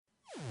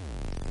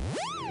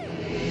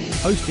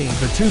hosting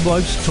for Two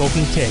Blokes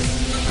Talking Tech,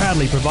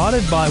 proudly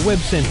provided by Web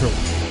Central.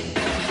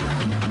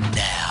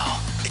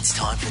 Now, it's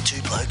time for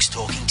Two Blokes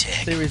Talking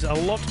Tech. There is a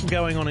lot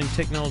going on in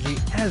technology,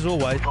 as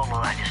always. With all the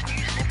latest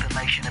news and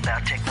information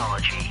about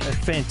technology. It's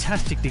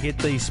fantastic to get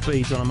these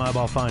speeds on a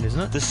mobile phone, isn't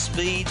it? The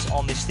speeds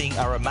on this thing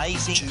are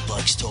amazing. Two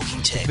Blokes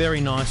Talking Tech.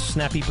 Very nice,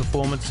 snappy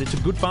performance. It's a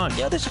good phone.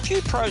 Yeah, there's a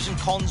few pros and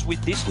cons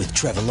with this. With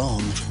Trevor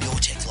Long from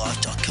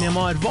YourTechLife.com. Now,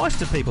 my advice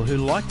to people who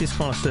like this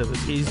kind of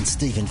service is... And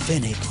Stephen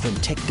Fennick from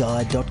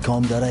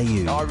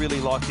TechGuide.com.au. I really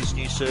like this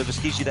new service.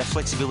 Gives you that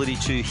flexibility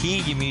to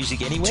hear your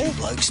music anywhere. Two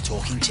Blokes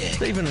Talking Tech.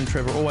 Stephen and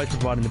Trevor always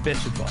providing the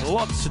best advice.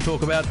 Lots to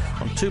talk about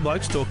on Two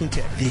Blokes Talking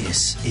Tech.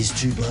 This is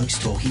Two Blokes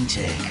Talking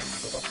Tech.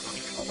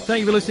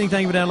 Thank you for listening.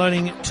 Thank you for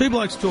downloading Two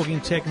Blokes Talking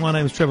Tech. My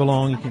name is Trevor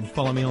Long. You can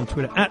follow me on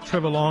Twitter at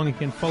Trevor Long. You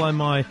can follow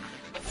my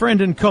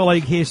friend and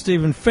colleague here,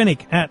 Stephen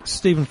Fennick, at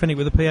Stephen Fennick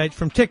with a PH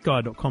from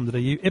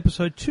techguide.com.au.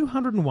 Episode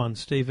 201,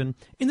 Stephen,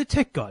 in the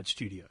Tech Guide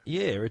studio.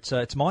 Yeah,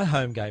 it's my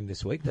home game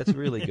this week. That's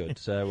really good.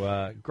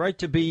 So great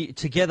to be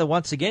together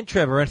once again,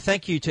 Trevor. And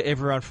thank you to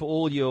everyone for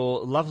all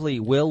your lovely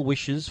well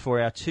wishes for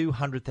our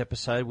 200th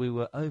episode. We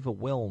were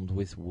overwhelmed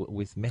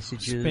with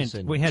messages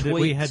and we had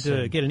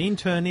to get an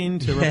intern in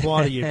to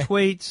reply to your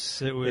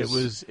tweets.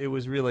 It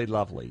was really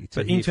lovely.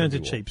 But interns are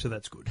cheap, so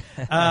that's good.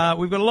 We've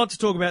got a lot to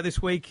talk about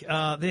this week.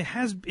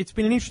 It's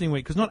been an interesting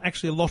week because not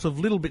actually a lot of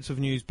little bits of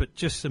news, but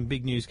just some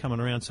big news coming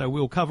around. So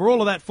we'll cover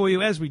all of that for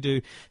you as we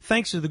do.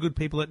 Thanks to the good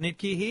people at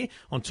Netgear here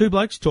on Two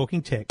Blokes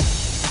Talking Tech.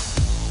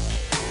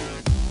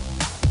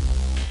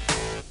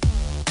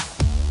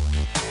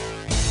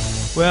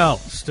 Well,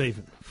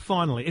 Stephen,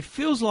 finally, it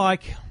feels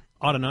like,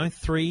 I don't know,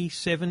 3,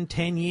 7,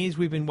 10 years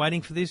we've been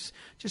waiting for this,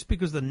 just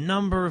because the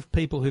number of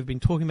people who've been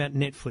talking about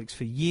Netflix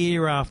for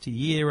year after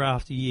year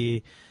after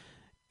year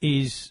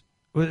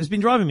it's been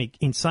driving me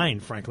insane,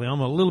 frankly.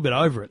 I'm a little bit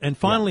over it. And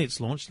finally it's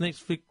launched.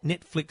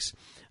 Netflix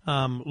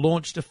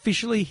launched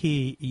officially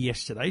here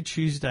yesterday,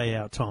 Tuesday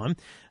our time.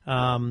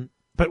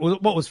 But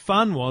what was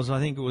fun was, I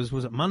think was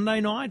it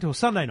Monday night or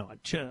Sunday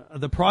night?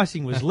 The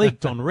pricing was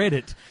leaked on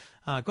Reddit.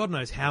 God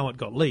knows how it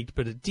got leaked,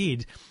 but it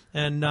did.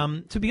 And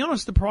to be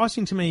honest, the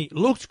pricing to me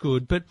looked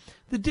good, but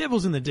the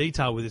devil's in the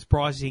detail with this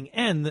pricing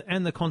and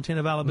the content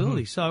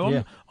availability. Mm-hmm.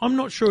 So I'm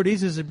not sure it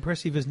is as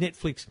impressive as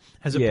Netflix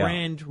as a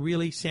brand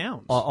really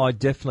sounds. I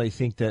definitely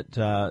think that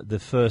the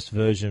first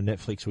version of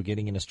Netflix we're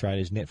getting in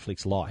Australia is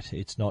Netflix Lite.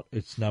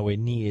 It's nowhere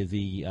near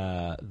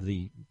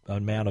the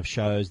amount of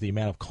shows, the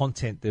amount of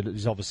content that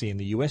is obviously in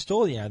the US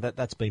store. You know,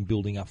 that's been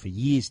building up for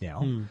years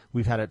now.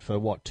 We've had it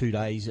for 2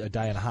 days, a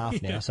day and a half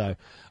now. So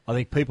I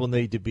think people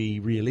need to be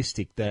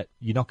realistic that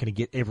you're not going to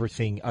get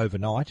everything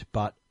overnight,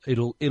 but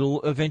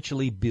it'll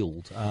eventually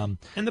build. And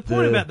the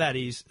point about that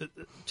is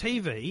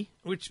TV,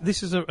 which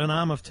this is an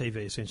arm of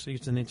TV essentially,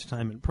 it's an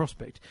entertainment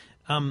prospect,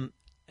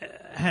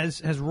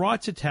 has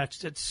rights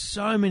attached at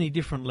so many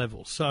different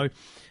levels. So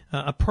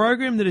a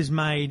program that is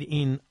made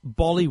in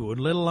Bollywood,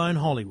 let alone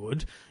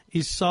Hollywood,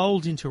 is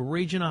sold into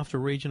region after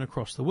region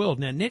across the world.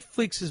 Now,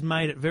 Netflix has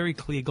made it very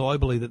clear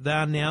globally that they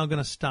are now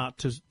going to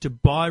start to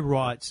buy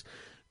rights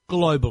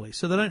globally.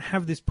 So they don't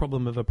have this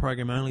problem of a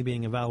program only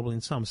being available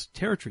in some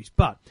territories.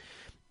 But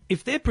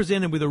if they're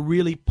presented with a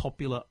really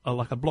popular,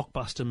 like a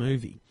blockbuster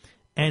movie,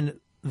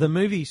 and the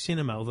movie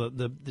cinema,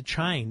 the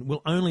chain,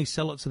 will only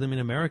sell it to them in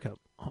America,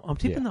 I'm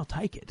tipping they'll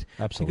take it.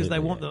 Absolutely.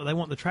 Because they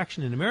want the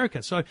traction in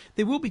America. So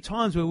there will be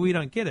times where we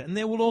don't get it, and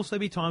there will also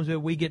be times where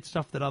we get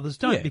stuff that others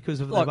don't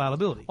because of the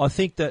availability. I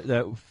think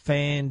that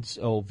fans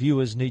or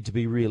viewers need to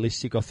be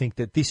realistic. I think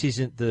that this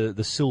isn't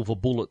the silver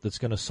bullet that's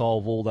going to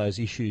solve all those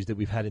issues that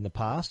we've had in the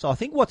past. I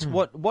think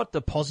what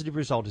the positive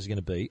result is going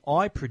to be,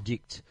 I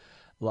predict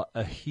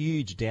a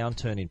huge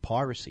downturn in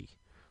piracy.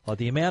 Like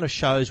the amount of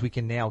shows we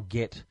can now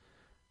get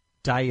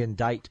day and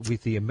date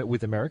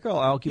with America.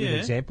 I'll give you an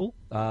example.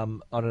 I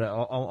don't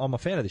know. I'm a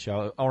fan of the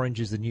show.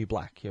 Orange is the New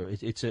Black.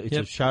 It's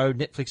a show,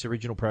 Netflix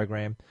original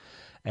program,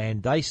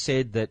 and they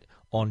said that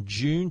on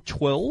June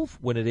 12,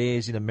 when it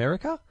airs in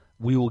America,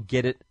 we will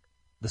get it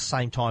the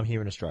same time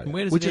here in Australia,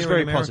 which is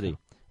very positive.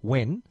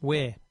 When?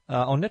 Where?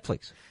 On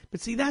Netflix.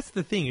 But see, that's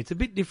the thing. It's a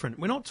bit different.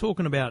 We're not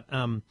talking about.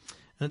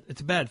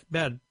 It's a bad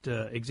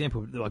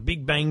example, like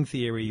Big Bang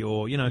Theory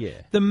or,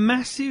 the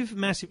massive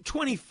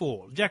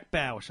 24, Jack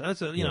Bauer show.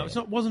 That's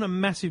it wasn't a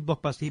massive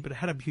blockbuster hit, but it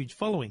had a huge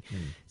following.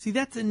 See,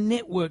 that's a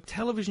network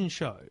television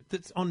show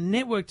that's on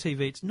network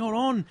TV. It's not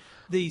on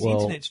these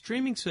internet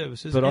streaming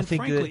services. But and I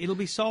think frankly, it'll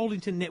be sold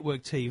into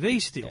network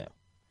TV still. Yeah.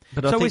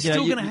 But so we're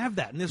still going to have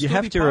that. And you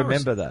have to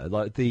remember, though,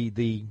 like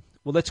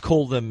well, let's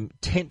call them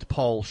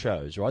tentpole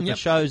shows, right? Yep. The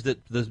shows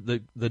that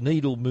the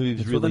needle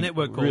moves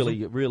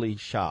really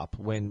sharp.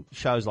 When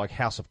shows like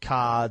House of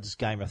Cards,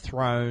 Game of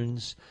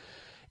Thrones,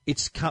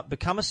 it's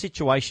become a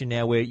situation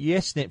now where,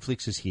 yes,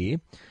 Netflix is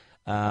here.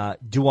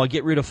 Do I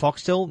get rid of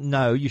Foxtel?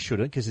 No, you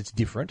shouldn't, because it's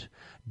different.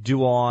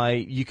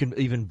 You can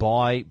even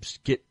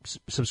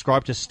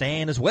subscribe to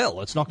Stan as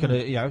well. It's not going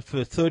to,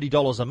 for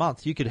 $30 a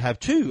month, you could have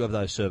 2 of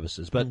those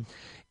services. But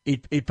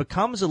it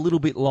becomes a little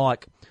bit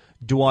like,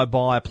 do I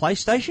buy a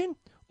PlayStation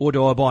or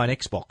do I buy an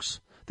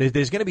Xbox?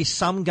 There's going to be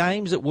some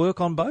games that work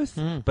on both,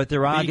 but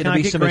there are going to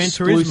be some Gran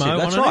exclusive. Turismo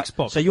That's on an right.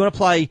 Xbox. So you want to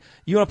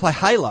play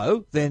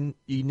Halo, then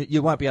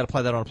you won't be able to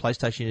play that on a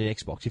PlayStation and an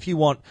Xbox. If you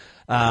want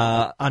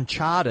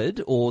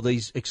Uncharted or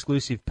these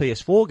exclusive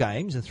PS4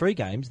 games and 3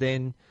 games,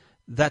 then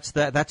that's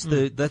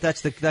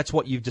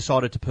what you've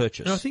decided to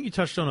purchase. And I think you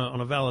touched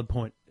on a valid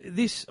point.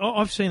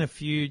 I've seen a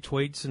few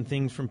tweets and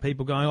things from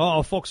people going,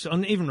 "Oh, Foxtel,"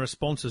 and even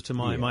responses to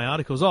my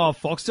articles. "Oh,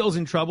 Foxtel's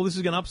in trouble. This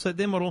is going to upset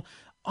their model."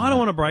 I don't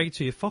want to break it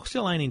to you.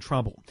 Foxtel ain't in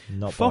trouble.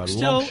 Not by a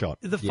long shot.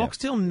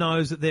 Foxtel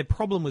knows that their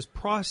problem was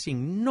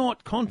pricing,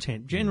 not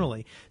content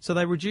generally. So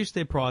they reduced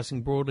their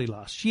pricing broadly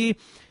last year.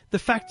 The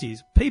fact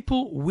is,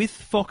 people with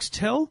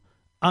Foxtel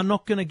are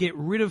not going to get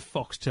rid of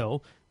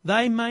Foxtel.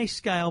 They may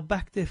scale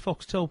back their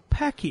Foxtel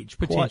package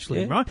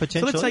potentially, right? Potentially.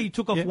 So let's say you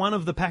took off one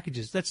of the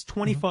packages. That's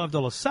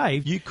 $25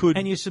 saved.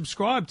 And you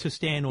subscribe to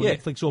Stan or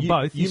Netflix or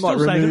both. You're still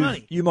saving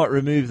money. You might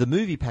remove the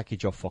movie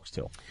package off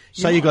Foxtel.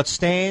 So you've got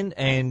Stan,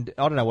 and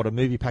I don't know what a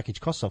movie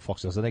package costs on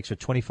Foxtel. Is it an extra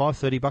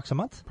 $25-$30 a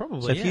month?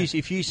 Probably. So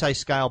if you say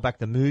scale back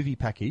the movie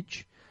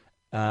package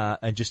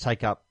and just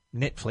take up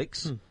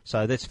Netflix,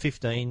 so that's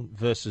 15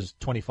 versus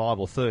 25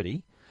 or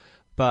 30,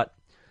 but.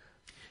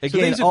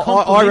 Again, so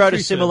I wrote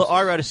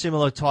a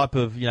similar type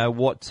of,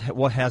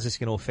 how's this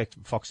going to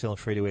affect Foxtel and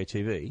free-to-air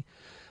TV?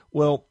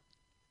 Well,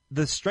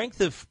 the strength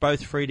of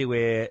both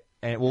free-to-air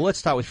and, let's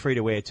start with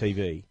free-to-air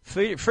TV.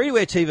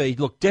 Free-to-air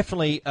TV,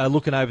 definitely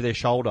looking over their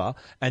shoulder,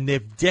 and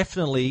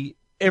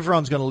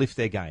everyone's going to lift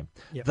their game.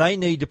 Yep. They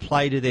need to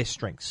play to their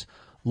strengths.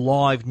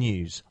 Live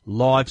news,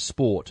 live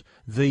sport,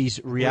 these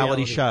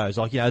reality shows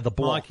like the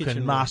Blokes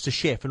and Master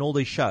Chef and all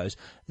these shows.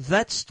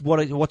 That's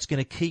what's going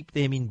to keep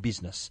them in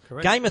business.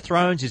 Correct. Game of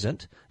Thrones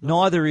isn't.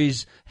 Neither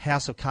is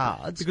House of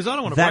Cards. Because I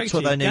don't want to That's break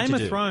what it to they you. need to do.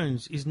 Game of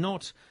Thrones is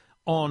not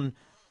on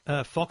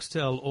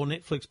Foxtel or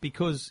Netflix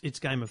because it's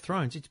Game of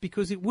Thrones. It's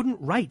because it wouldn't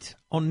rate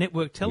on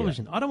network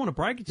television. I don't want to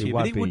break it to you,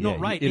 but it would not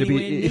rate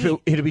anywhere near.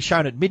 It'll be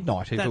shown at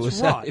midnight.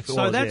 That's right.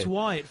 So that's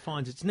why it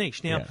finds its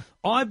niche. Now,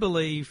 I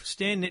believe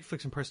Stan,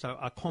 Netflix and Presto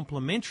are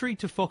complementary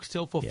to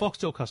Foxtel for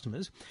Foxtel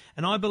customers,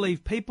 and I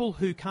believe people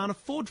who can't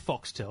afford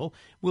Foxtel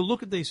will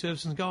look at these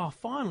services and go, "Oh,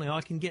 finally,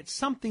 I can get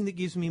something that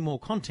gives me more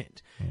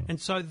content."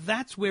 And so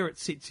that's where it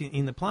sits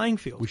in the playing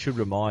field. We should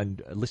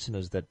remind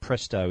listeners that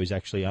Presto is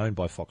actually owned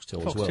by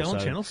Foxtel as well. Foxtel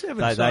and Channel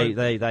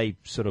 7. They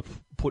sort of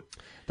put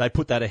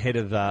that ahead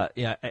of the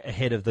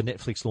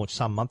Netflix launch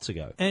some months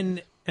ago.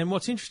 And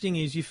what's interesting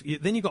is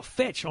then you've got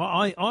Fetch.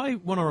 I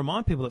want to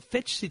remind people that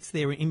Fetch sits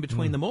there in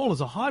between them all as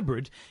a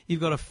hybrid.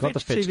 You've got a Fetch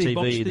TV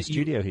box in the that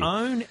studio you here.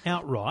 own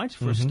outright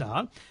for a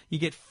start. You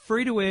get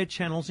free-to-air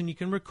channels and you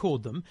can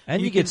record them.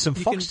 And you get some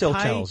Foxtel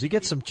channels. You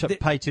get some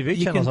pay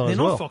TV channels on as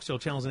well. They're not Foxtel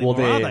channels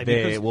anymore, are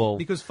they?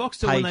 Because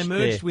Foxtel, when they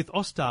merged with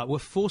Austar, were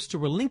forced to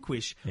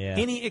relinquish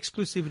any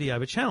exclusivity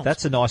over channels.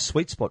 That's a nice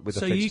sweet spot with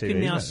the Fetch TV. So you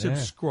can now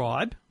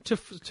subscribe to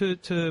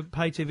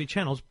pay TV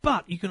channels,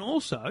 but you can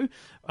also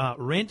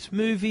rent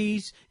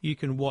movies, you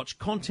can watch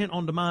content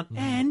on demand,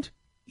 and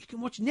you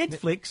can watch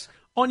Netflix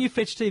on your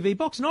Fetch TV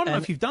box. And I don't know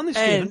if you've done this,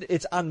 Stephen. And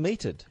it's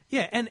unmetered.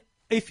 Yeah, and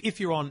if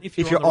you're on if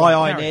you're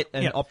iiNet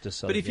and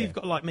Optus, but if you've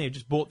got like me, who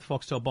just bought the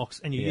Foxtel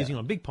box and you're using it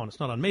on Big Pond, it's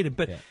not unmetered.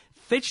 But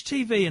Fetch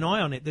TV and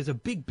iiNet, there's a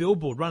big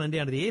billboard running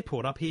down to the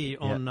airport up here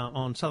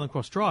on Southern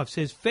Cross Drive,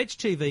 says Fetch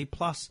TV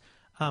plus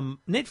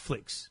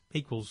Netflix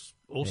equals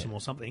awesome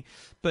or something.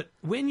 But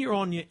when you're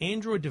on your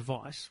Android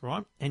device,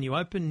 right, and you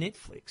open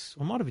Netflix,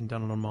 I might have even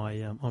done it on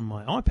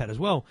my iPad as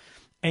well,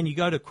 and you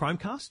go to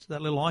Chromecast,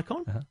 that little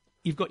icon,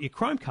 you've got your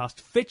Chromecast,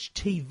 Fetch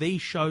TV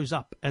shows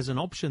up as an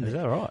option there. Is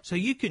that right? So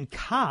you can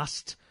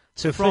cast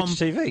to from Fetch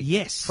TV?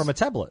 Yes. From a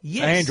tablet?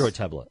 Yes. An Android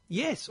tablet?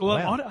 Yes. Well,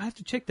 wow. I have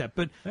to check that,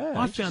 but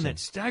I found that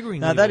staggering.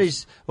 No, that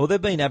is... Well,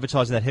 they've been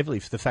advertising that heavily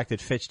for the fact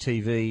that Fetch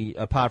TV,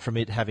 apart from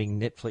it having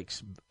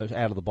Netflix out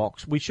of the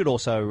box, we should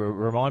also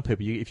remind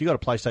people, if you've got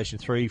a PlayStation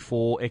 3,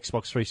 4,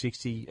 Xbox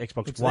 360,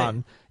 Xbox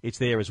One, it's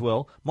there as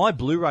well. My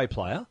Blu-ray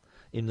player...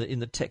 In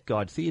the Tech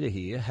Guide Theatre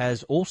here,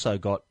 has also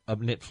got a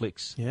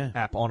Netflix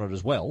app on it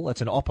as well. That's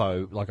an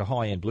Oppo, like a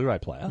high-end Blu-ray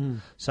player.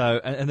 So,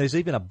 and there's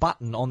even a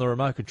button on the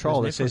remote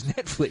control that says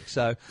Netflix.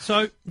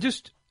 So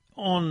just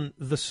on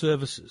the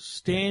services,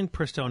 Stan,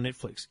 Presto, and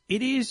Netflix,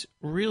 it is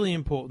really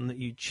important that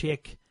you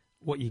check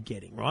what you're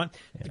getting, right?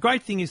 The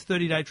great thing is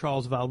 30-day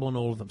trials available on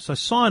all of them. So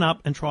sign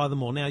up and try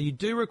them all. Now, you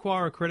do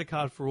require a credit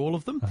card for all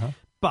of them.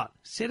 But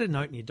set a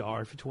note in your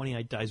diary for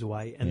 28 days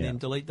away and then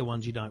delete the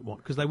ones you don't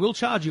want because they will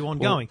charge you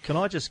ongoing. Well,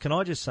 can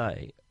I just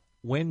say,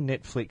 when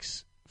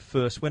Netflix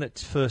when it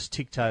first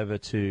ticked over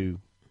to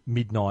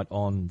midnight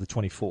on the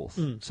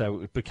 24th,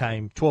 so it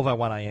became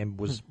 12:01 a.m.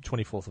 was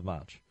 24th of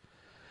March.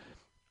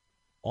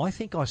 I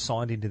think I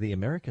signed into the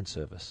American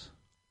service.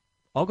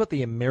 I've got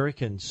the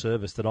American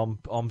service that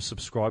I'm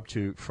subscribed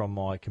to from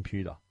my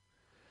computer.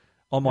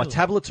 On my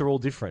tablets are all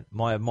different.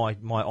 My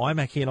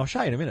iMac here, and I'll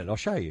show you in a minute. I'll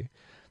show you.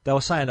 They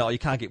were saying, you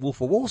can't get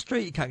Wolf of Wall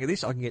Street, you can't get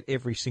this. I can get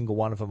every single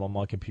one of them on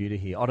my computer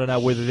here. I don't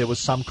know whether there was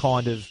some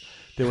kind of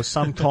little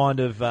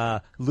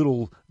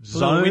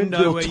zone,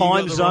 little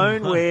time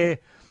zone where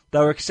they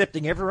were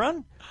accepting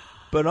everyone.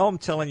 But I'm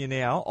telling you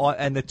now,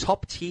 and the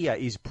top tier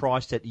is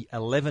priced at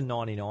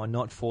 $11.99,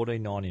 not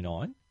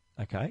 $14.99.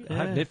 Okay, I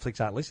hope Netflix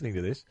aren't listening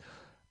to this,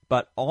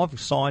 but I've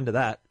signed to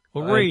that.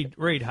 Well,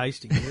 Reed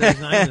Hastings, is his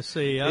name, the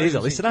CEO. He's a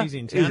listener? He's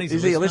in town.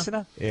 Is he a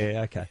listener?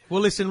 Yeah, okay.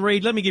 Well, listen,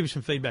 Reed, let me give you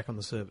some feedback on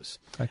the service.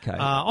 Okay.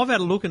 I've had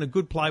a look and a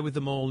good play with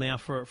them all now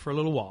for a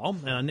little while.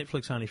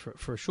 Netflix only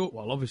for a short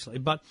while, obviously,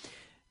 but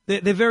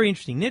they're very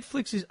interesting.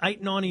 Netflix is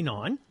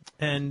 $8.99,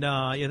 and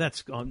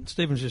that's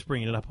Stephen's just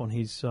bringing it up on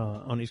his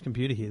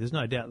computer here. There's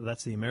no doubt that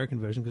that's the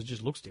American version because it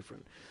just looks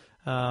different.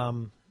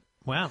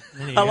 Wow.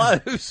 Hello,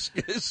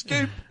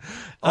 Scoop.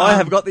 I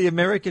have got the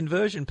American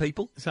version,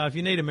 people. So if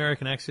you need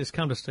American access,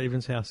 come to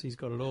Stephen's house. He's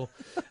got it all.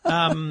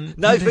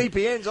 No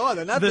VPNs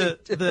either, nothing.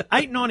 The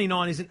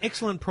 $8.99 is an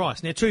excellent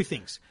price. Now, two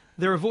things.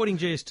 They're avoiding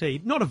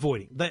GST. Not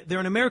avoiding. They're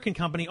an American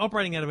company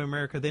operating out of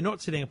America. They're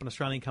not setting up an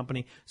Australian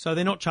company, so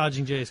they're not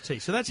charging GST.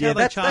 So that's how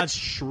they charge. That's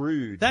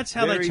shrewd. That's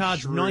how Very they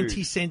charge shrewd.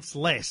 90 cents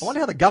less. I wonder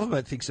how the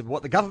government thinks of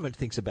what the government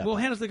thinks about Well,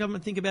 that. how does the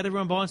government think about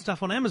everyone buying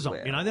stuff on Amazon?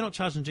 They're not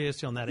charging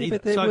GST on that either.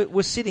 But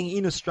we're sitting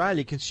in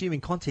Australia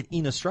consuming content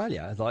in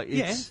Australia.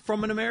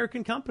 From an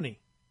American company.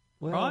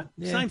 Well, right?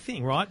 yeah. Same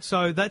thing, right?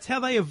 So that's how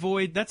they're able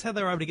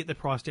to get the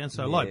price down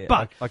so low. Yeah,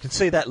 But I can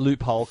see that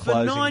loophole for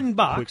closing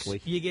 $9,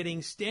 quickly. you're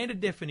getting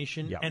standard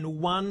definition Yep. and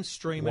one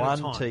stream One at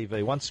a time.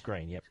 TV, one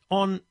screen, yep.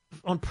 On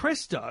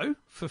Presto,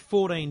 for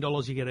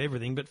 $14 you get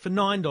everything, but for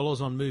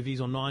 $9 on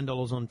movies or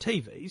 $9 on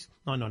TVs,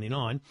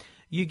 $9.99,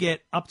 you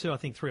get up to, I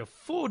think, 3 or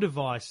 4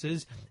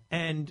 devices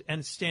and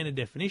standard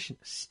definition.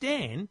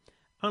 Stan,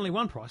 only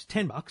one price,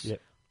 $10.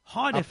 Yep.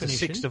 High Up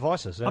definition. to 6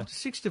 devices. Yeah. Up to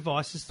 6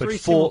 devices, But 3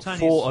 four,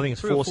 simultaneous. I think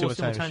it's 3 or 4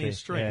 simultaneous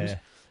streams. Yeah.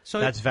 So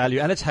that's value,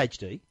 and it's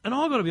HD. And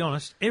I've got to be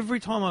honest, every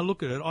time I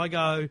look at it, I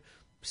go,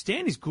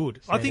 Stan is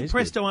good. I think is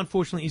Presto,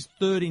 unfortunately, is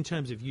third in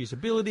terms of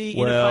usability,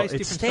 Well, interface, it's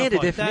different standard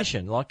stuff like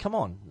definition. Like, come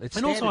on. It's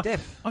and standard also,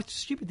 def. it's a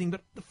stupid thing,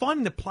 but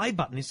finding the play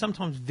button is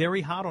sometimes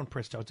very hard on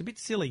Presto. It's a bit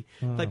silly.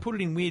 They put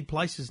it in weird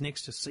places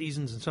next to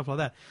seasons and stuff like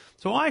that.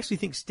 So I actually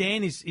think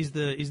Stan is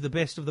the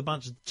best of the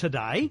bunch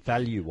today.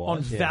 Value-wise.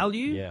 On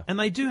value. Yeah. And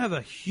they do have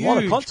a huge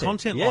lot of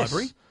content yes.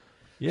 library.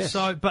 Yes.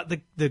 So, but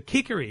the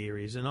kicker here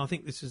is, and I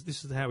think this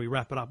is how we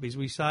wrap it up, is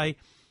we say,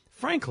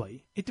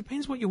 frankly, it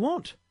depends what you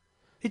want.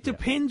 It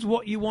depends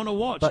what you want to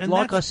watch. But and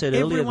like I said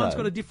earlier, everyone's though,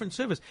 got a different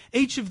service.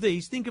 Each of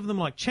these, think of them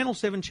like Channel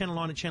 7, Channel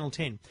 9 and Channel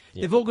 10.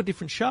 Yeah. They've all got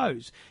different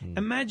shows.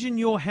 Imagine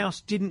your house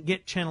didn't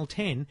get Channel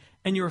 10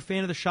 and you're a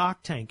fan of the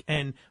Shark Tank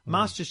and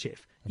MasterChef.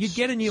 You'd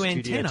get a new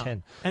Studio antenna.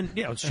 10. And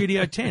it's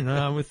Studio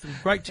 10 with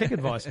great tech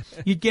advice.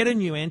 You'd get a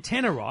new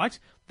antenna, right?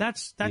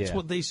 That's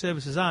what these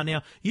services are.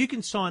 Now, you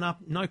can sign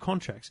up, no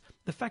contracts.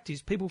 The fact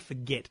is, people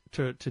forget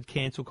to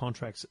cancel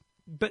contracts.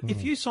 But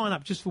if you sign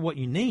up just for what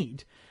you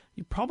need,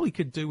 you probably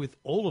could do with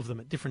all of them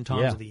at different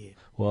times of the year.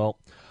 Well,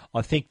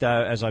 I think,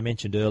 though, as I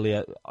mentioned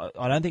earlier,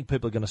 I don't think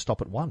people are going to stop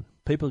at one.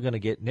 People are going to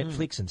get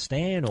Netflix and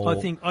Stan. Or I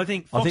think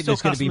Foxtel there's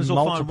going to be customers will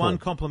find multiple. one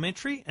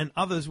complimentary and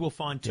others will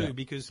find two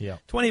because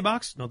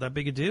 $20, not that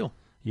big a deal.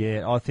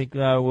 Yeah, I think,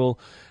 well,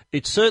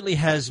 it certainly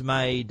has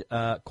made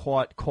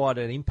quite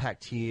an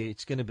impact here.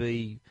 It's going to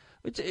be...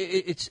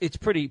 It's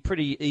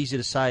pretty easy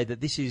to say that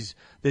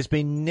there's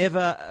been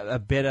never a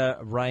better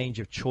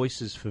range of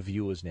choices for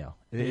viewers now.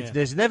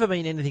 There's never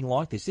been anything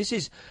like this.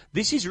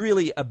 This is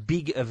really a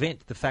big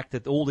event. The fact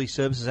that all these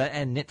services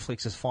and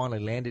Netflix has finally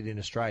landed in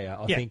Australia.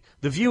 I think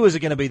the viewers are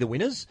going to be the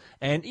winners.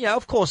 And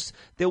of course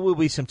there will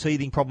be some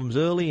teething problems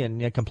early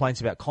and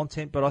complaints about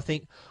content. But I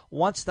think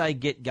once they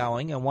get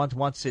going and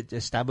once it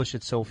establishes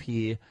itself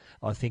here,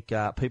 I think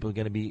people are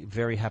going to be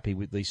very happy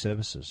with these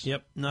services.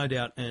 Yep, no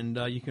doubt. And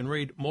you can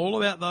read all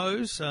about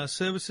those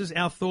services,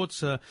 our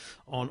thoughts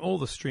on all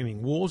the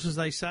streaming wars, as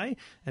they say,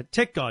 at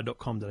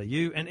techguide.com.au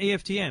and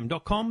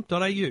EFTM.com.au.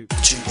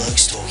 Two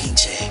Blokes Talking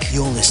Tech.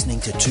 You're listening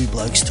to Two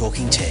Blokes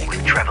Talking Tech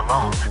with Trevor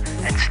Long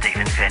and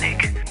Stephen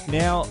Fennick.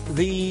 Now,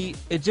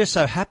 it just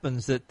so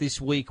happens that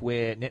this week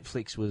where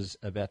Netflix was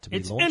about to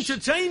be launched...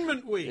 It's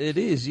Entertainment Week! It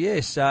is,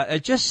 yes.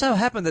 It just so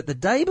happened that the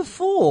day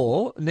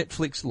before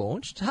Netflix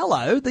launched, the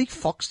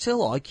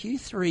Foxtel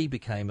IQ3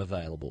 became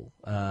available.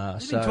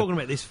 They've been talking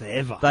about this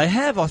forever. They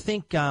have. I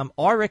think,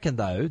 I reckon,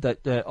 though,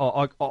 that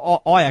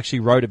I actually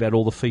wrote about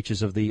all the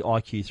features of the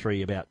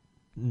IQ3 about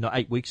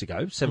 8 weeks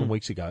ago, 7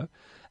 weeks ago.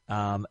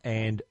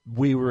 And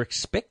we were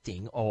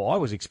expecting, or I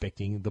was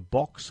expecting, the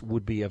box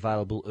would be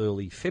available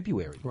early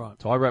February.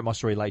 Right. So I wrote my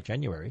story late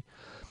January.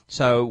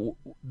 So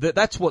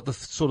that's what the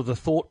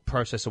thought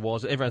processor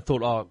was. Everyone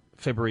thought,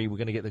 February we're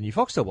going to get the new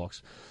Foxtel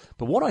box.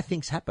 But what I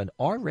think's happened,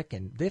 I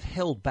reckon they've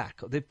held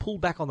back. They've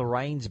pulled back on the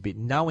reins a bit,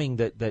 knowing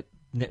that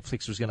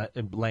Netflix was going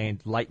to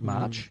land late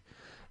March.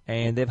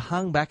 And they've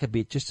hung back a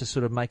bit just to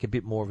sort of make a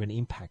bit more of an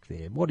impact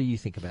there. What do you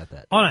think about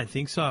that? I don't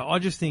think so. I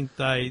just think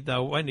they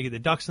were waiting to get their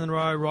ducks in a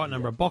row, right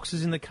number of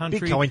boxes in the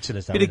country. Big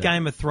coincidence, though. Bit of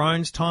Game of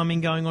Thrones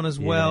timing going on as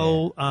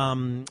well.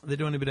 They're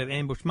doing a bit of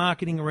ambush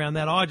marketing around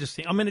that. I just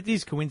think, it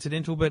is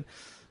coincidental, but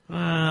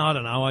I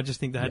don't know. I just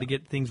think they had to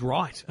get things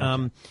right.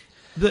 Okay.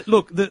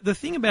 The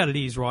thing about it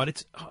is,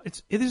 right,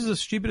 this is the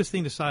stupidest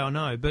thing to say, I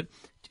know, but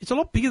it's a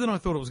lot bigger than I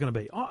thought it was going to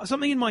be.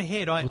 Something in my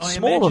head, I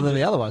smaller imagined than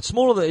the other one.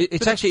 Smaller.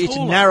 It's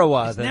taller.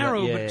 narrower. It's than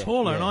narrower the, but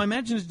taller, yeah. and I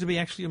imagined it to be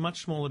actually a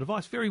much smaller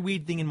device. Very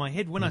weird thing in my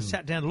head. When I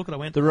sat down to look at it, I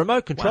went, the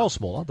remote control's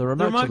wow. smaller. The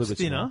remote's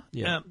thinner.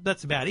 Yeah.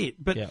 That's about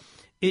it. But Yeah.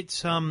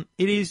 it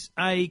is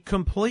a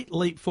complete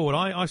leap forward.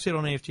 I said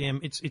on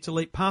AFGM, it's a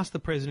leap past the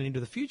present into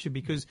the future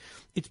because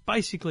it's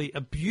basically a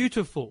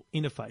beautiful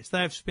interface. They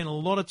have spent a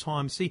lot of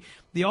time. See,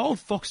 the old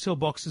Foxtel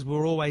boxes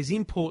were always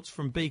imports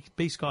from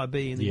B-Sky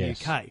B in the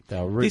UK.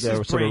 This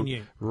is brand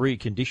new.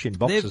 Reconditioned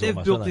boxes.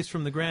 They've built this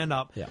from the ground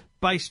up. Yeah.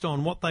 Based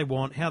on what they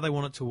want, how they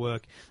want it to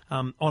work,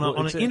 on an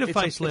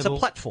interface level. It's a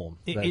platform.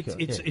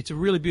 It's a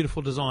really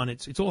beautiful design.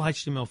 It's all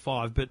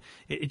HTML5, but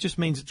it just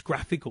means it's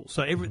graphical.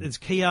 So there's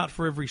key art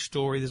for every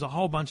story. There's a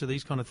whole bunch of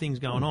these kind of things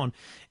going on,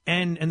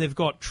 and they've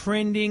got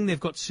trending. They've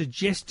got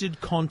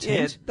suggested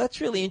content. Yeah, that's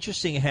really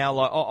interesting. How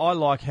I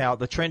like how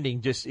the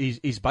trending just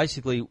is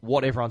basically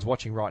what everyone's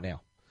watching right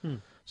now.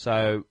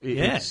 So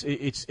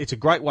it's a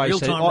great way to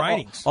real-time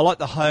ratings. I like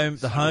the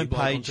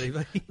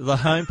homepage, the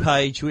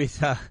homepage with.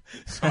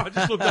 Sorry, I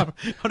just looked up.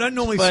 I don't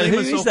normally But see who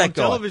myself is that on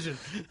guy? television.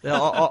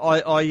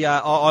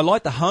 I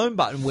like the home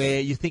button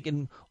where you're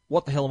thinking,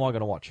 what the hell am I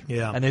going to watch?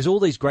 Yeah. And there's all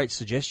these great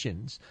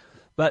suggestions,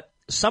 but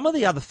some of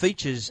the other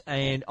features,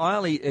 and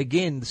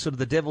again, sort of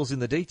the devil's in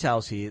the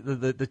details here.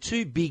 The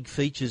two big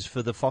features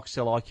for the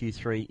Foxtel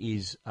IQ3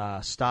 is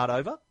start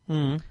over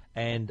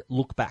and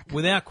look back.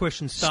 Without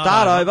question,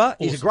 start over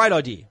awesome. is a great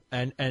idea.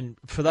 And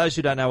for those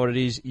who don't know what it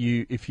is,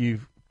 if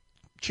you've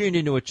tuned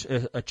into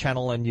a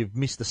channel and you've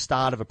missed the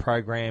start of a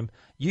program,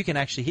 you can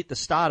actually hit the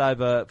start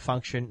over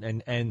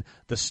function, and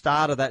the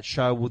start of that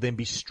show will then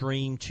be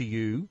streamed to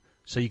you,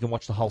 so you can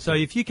watch the whole thing. So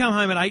if you come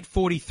home at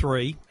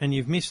 8:43 and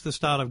you've missed the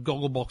start of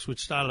Gogglebox, which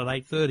started at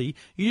 8:30,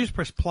 you just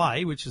press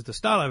play, which is the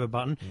start over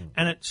button,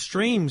 and it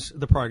streams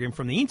the program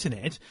from the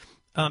internet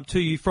to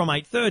you from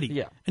 8:30.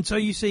 Yeah. And so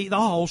you see the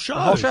whole show.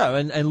 The whole show.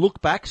 And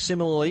look back,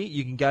 similarly,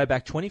 you can go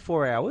back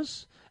 24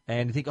 hours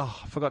and think, I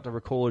forgot to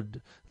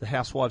record The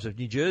Housewives of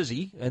New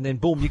Jersey, and then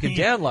boom, you can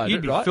download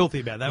You'd it, right? be filthy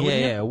about that,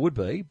 wouldn't you? Yeah, it would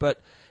be.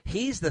 But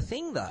here's the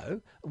thing,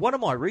 though. One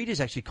of my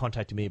readers actually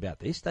contacted me about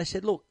this. They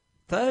said, look,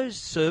 those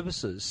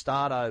services,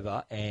 Start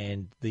Over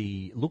and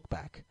the Look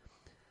Back,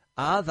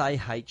 are they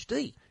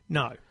HD?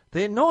 No.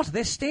 They're not.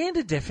 They're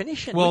standard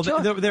definition. Well,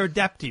 they're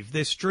adaptive.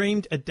 They're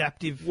streamed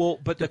adaptive. Well,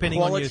 but the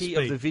quality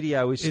of the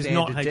video is standard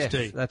not def.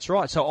 HD. That's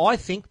right. So I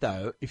think,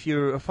 though, if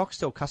you're a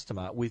Foxtel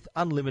customer with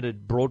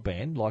unlimited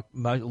broadband, like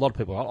a lot of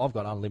people are, I've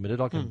got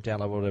unlimited, I can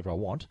download whatever I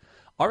want,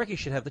 I reckon you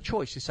should have the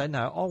choice to say,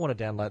 no, I want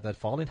to download that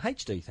file in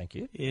HD, thank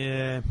you.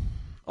 Yeah.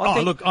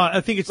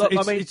 I think it's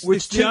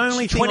the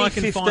only thing I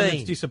can find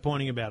that's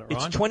disappointing about it,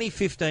 right? It's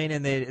 2015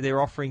 and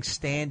they're offering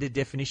standard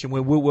definition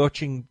where we're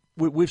watching.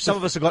 Some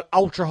of us have got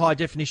ultra high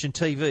definition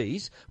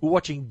TVs. We're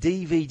watching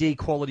DVD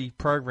quality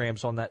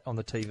programs on the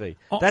TV.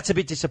 That's a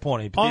bit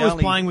disappointing. I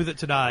was playing with it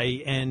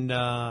today, and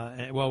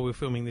while we were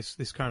filming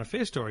this current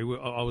affair story,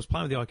 I was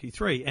playing with the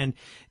IQ3, and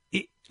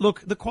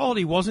the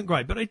quality wasn't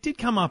great, but it did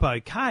come up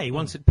okay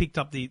once it picked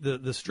up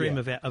the stream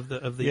of the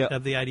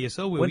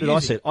ADSL. When did I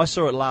see it? I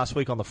saw it last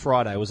week on the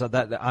Friday. It was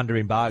that under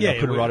embargo. I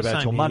couldn't write about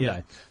it till Monday.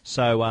 Yeah.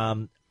 So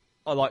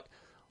I like.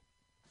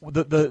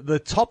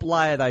 The top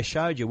layer they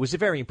showed you was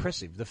very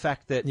impressive. The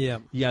fact that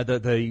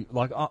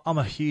I'm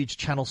a huge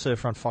channel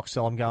surfer on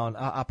Foxtel. I'm going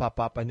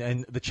up,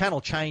 and the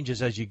channel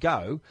changes as you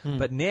go.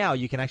 But now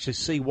you can actually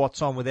see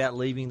what's on without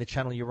leaving the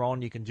channel you're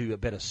on. You can do a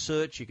better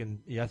search. You can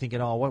thinking,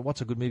 what's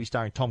a good movie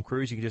starring Tom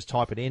Cruise? You can just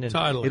type it in and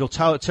it'll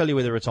tell you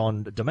whether it's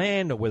on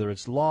demand or whether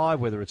it's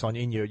live, whether it's on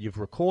you've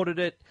recorded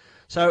it.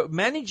 So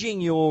managing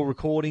your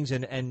recordings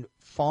and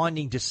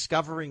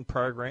discovering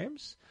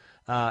programs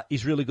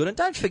is really good. And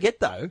don't forget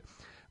though.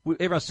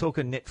 Everyone's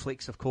talking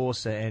Netflix, of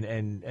course,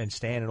 and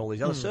Stan and all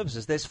these other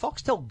services. There's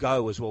Foxtel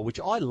Go as well, which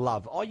I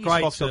love. I use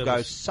Foxtel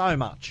Go so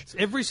much.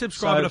 Every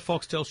subscriber to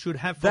Foxtel should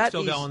have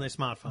Foxtel Go on their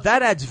smartphone.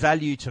 That adds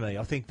value to me.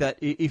 I think that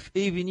if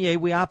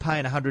we are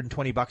paying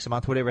 $120 a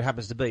month, whatever it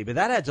happens to be, but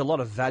that adds a lot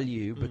of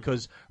value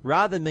because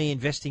rather than me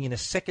investing in a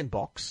second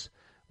box,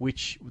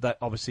 which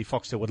obviously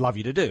Foxtel would love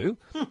you to do,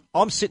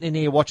 I'm sitting in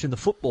here watching the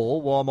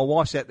football while my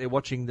wife's out there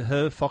watching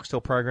her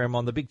Foxtel program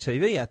on the big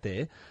TV out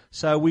there.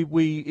 So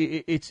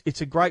it's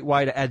a great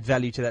way to add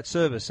value to that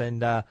service. And,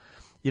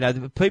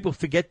 people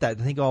forget that.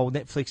 They think,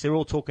 Netflix, they're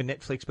all talking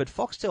Netflix. But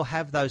Foxtel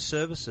have those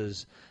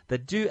services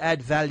that do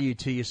add value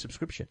to your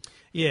subscription.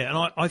 Yeah, and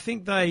I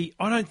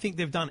don't think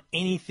they've done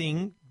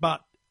anything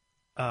but,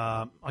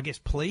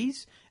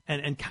 please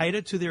and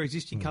cater to their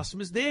existing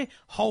customers. Their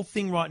whole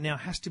thing right now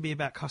has to be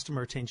about customer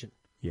retention.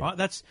 Yeah. Right?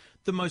 That's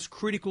the most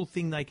critical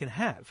thing they can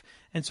have.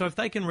 And so if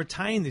they can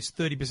retain this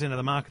 30% of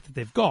the market that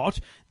they've got,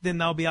 then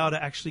they'll be able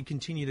to actually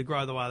continue to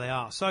grow the way they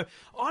are. So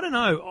I don't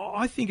know.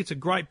 I think it's a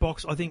great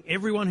box. I think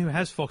everyone who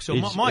has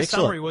Foxtel, my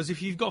summary was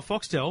if you've got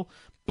Foxtel,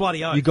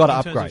 bloody oath. You got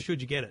to upgrade.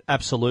 Should you get it?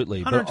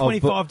 Absolutely.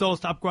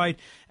 $125 to upgrade.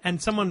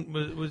 And someone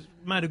was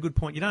made a good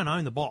point. You don't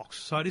own the box.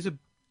 So it is a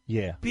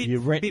bit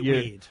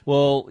weird.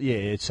 Well,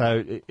 yeah.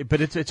 So,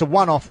 but it's a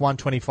one-off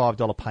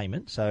 $125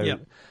 payment. So,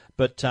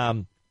 but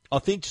I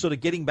think sort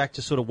of getting back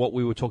to sort of what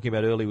we were talking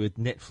about earlier with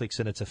Netflix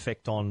and its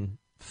effect on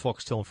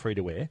Foxtel and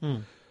free-to-air,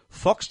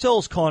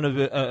 Foxtel's kind of,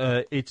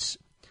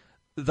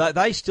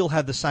 they still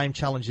have the same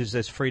challenges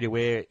as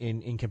free-to-air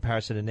in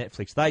comparison to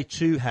Netflix. They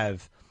too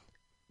have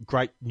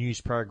great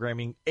news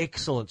programming,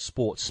 excellent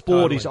sport.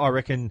 Sport is, I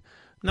reckon,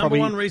 number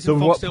one reason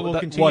Foxtel will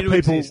continue to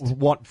exist. Why people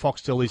want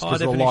Foxtel is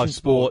because of live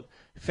sport.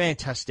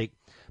 Fantastic.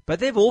 But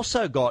they've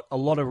also got a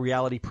lot of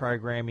reality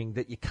programming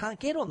that you can't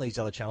get on these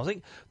other channels. I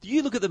think,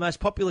 you look at the most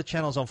popular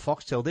channels on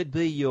Foxtel, there'd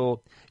be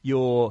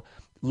your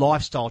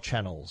lifestyle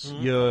channels,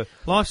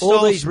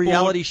 all these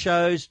reality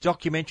shows,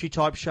 documentary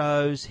type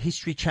shows,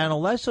 History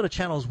Channel, those sort of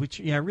channels which,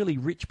 really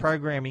rich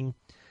programming.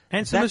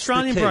 And some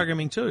Australian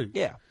programming too.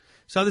 Yeah.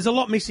 So there's a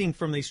lot missing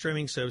from these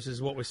streaming services,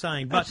 is what we're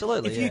saying. But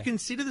absolutely, if you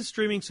consider the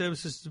streaming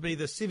services to be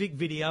the Civic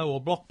Video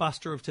or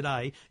Blockbuster of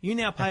today, you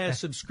now pay a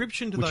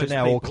subscription to those people. Which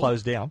are now all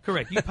closed down.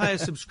 Correct. You pay a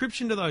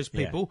subscription to those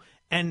people,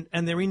 and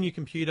they're in your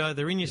computer,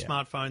 they're in your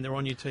smartphone, they're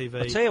on your TV,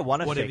 I'll tell you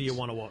whatever you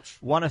want to watch.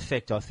 One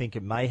effect I think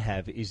it may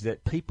have is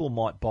that people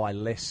might buy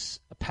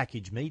less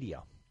packaged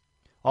media.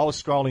 I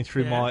was scrolling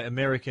through my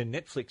American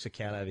Netflix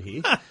account over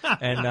here,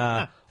 and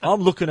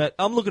I'm looking at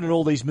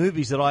all these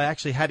movies that I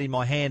actually had in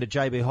my hand at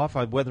JB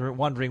Hi-Fi,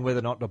 wondering whether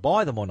or not to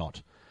buy them or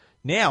not.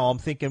 Now I'm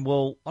thinking,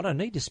 well, I don't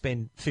need to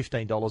spend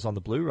 $15 on the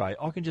Blu-ray.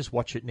 I can just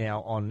watch it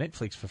now on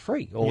Netflix for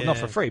free, or not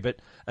for free, but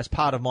as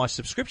part of my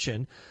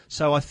subscription.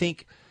 So I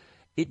think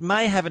it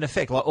may have an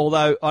effect,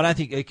 although I don't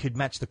think it could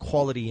match the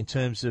quality in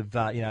terms of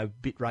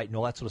bit rate and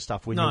all that sort of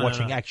stuff when you're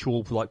watching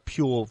actual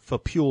pure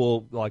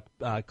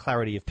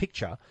clarity of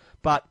picture.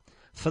 But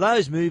for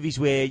those movies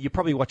where you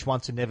probably watch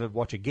once and never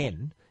watch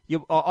again,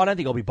 I don't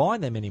think I'll be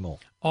buying them anymore.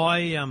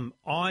 I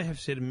have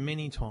said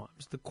many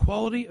times the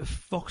quality of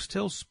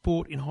Foxtel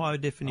Sport in higher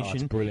definition,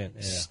 it's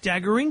brilliant,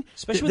 staggering.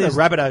 Especially when the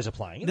Rabbitohs are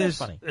playing. That's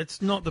funny.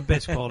 It's not the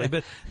best quality,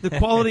 but the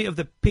quality of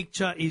the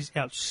picture is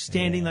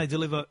outstanding. They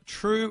deliver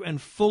true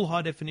and full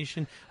high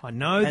definition. I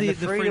know the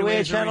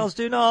free-to-air channels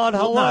do not.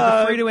 Well,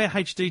 no, the free-to-air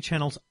HD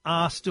channels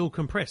are still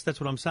compressed.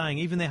 That's what I'm saying.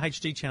 Even their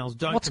HD channels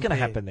don't. What's going to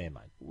happen there,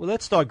 mate? Well,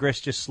 let's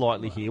digress just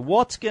slightly here.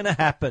 What's going to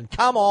happen?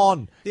 Come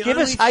on, give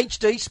us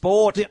HD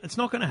Sport. It's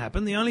not going to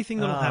happen. The only thing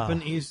that will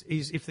happen is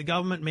if the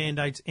government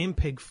mandates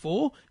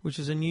MPEG-4, which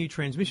is a new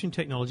transmission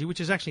technology, which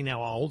is actually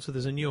now old, so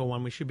there's a newer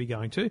one we should be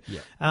going to.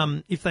 Yeah.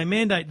 If they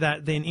mandate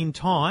that, then in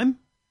time,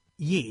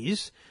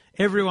 years,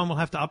 everyone will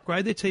have to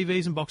upgrade their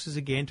TVs and boxes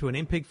again to an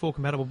MPEG-4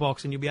 compatible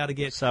box, and you'll be able to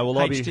get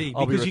HD.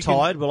 I'll be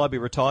retired. Will I be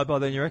retired by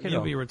then, you reckon?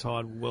 You'll be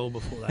retired well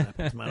before that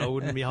happens, mate. I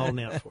wouldn't be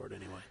holding out for it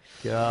anyway.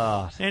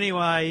 God.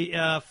 Anyway,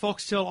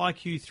 Foxtel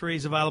IQ3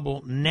 is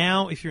available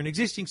now. If you're an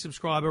existing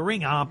subscriber,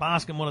 ring up,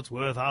 ask them what it's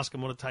worth, ask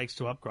them what it takes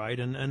to upgrade,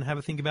 and have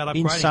a think about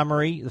upgrading. In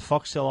summary, the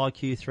Foxtel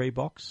IQ3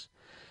 box.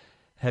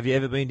 Have you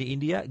ever been to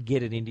India?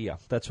 Get it, India.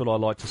 That's what I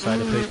like to say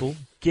to people.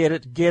 Get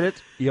it, get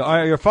it. You're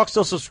a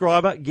Foxtel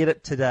subscriber, get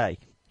it today.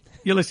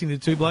 You're listening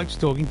to Two Blokes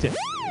Talking Tech.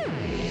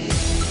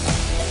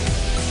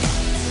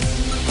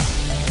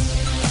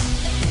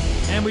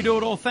 And we do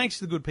it all thanks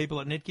to the good people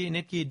at Netgear,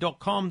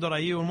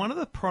 netgear.com.au. And one of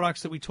the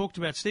products that we talked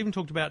about, Stephen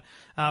talked about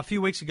a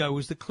few weeks ago,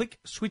 was the click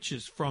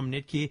switches from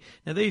Netgear.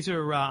 Now, these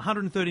are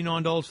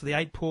 $139 for the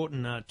 8-port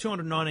and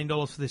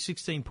 $219 for the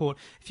 16-port.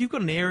 If you've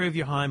got an area of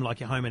your home, like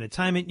your home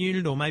entertainment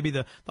unit or maybe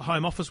the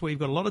home office where you've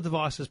got a lot of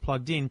devices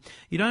plugged in,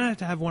 you don't have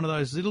to have one of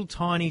those little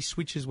tiny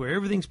switches where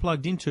everything's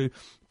plugged into,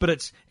 but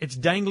it's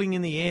dangling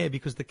in the air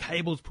because the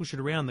cables push it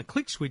around. The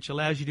click switch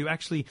allows you to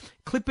actually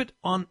clip it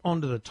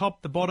onto the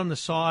top, the bottom, the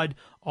side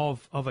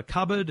of a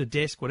cupboard, a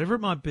desk, whatever it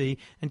might be,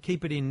 and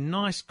keep it in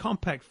nice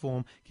compact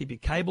form, keep your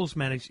cables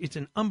managed. It's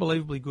an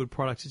unbelievably good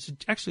product. It's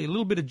actually a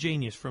little bit of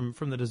genius from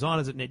the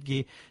designers at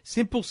Netgear.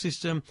 Simple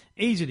system,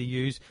 easy to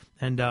use,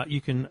 and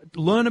you can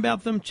learn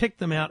about them, check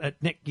them out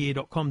at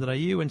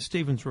netgear.com.au, and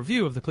Stephen's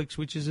review of the click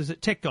switches is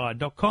at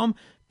techguide.com.au.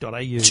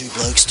 Two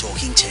Blokes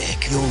Talking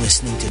Tech. You're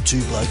listening to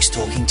Two Blokes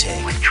Talking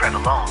Tech with Trevor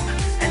Long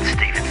and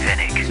Stephen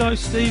Fennick. So,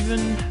 Stephen,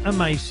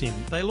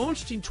 Amaysim, they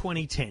launched in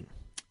 2010.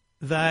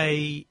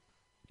 They,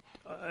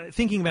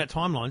 thinking about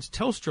timelines,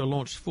 Telstra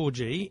launched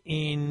 4G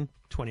in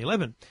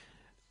 2011.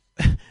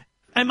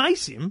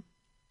 Amaysim,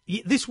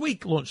 this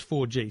week launched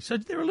 4G, so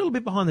they're a little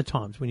bit behind the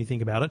times when you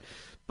think about it.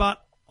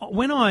 But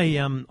when I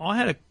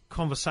had a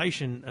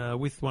conversation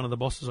with one of the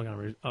bosses, I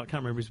can't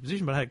remember his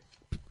position, but I had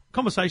a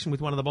conversation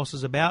with one of the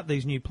bosses about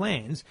these new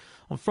plans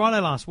on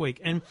Friday last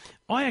week, and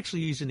I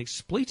actually used an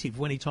expletive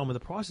when he told me the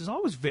prices. I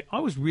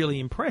was really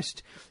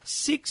impressed.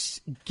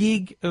 6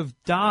 gig of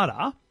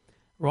data,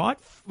 right?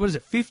 What is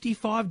it,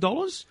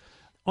 $55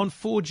 on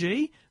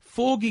 4G?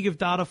 4 gig of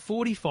data,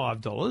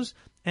 $45,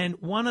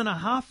 and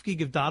 1.5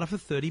 gig of data for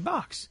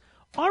 $30.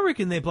 I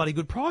reckon they're bloody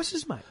good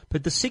prices, mate.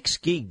 But the 6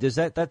 gig, does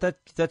that's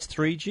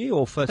 3G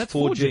or that's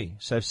 4G?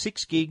 So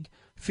 6 gig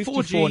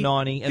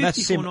 $54.90, and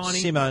that's SIM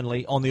 $54.90.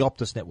 only on the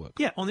Optus network.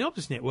 Yeah, on the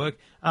Optus network,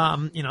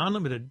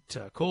 unlimited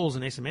calls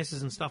and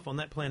SMSs and stuff on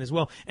that plan as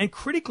well. And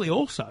critically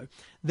also,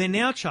 they're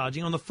now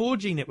charging on the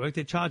 4G network,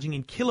 they're charging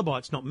in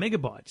kilobytes, not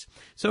megabytes.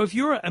 So if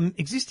you're an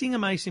existing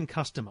Amaysim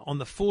customer on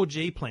the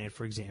 4G plan,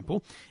 for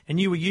example, and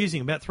you were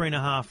using about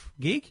 3.5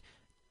 gig,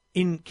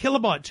 in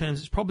kilobyte terms,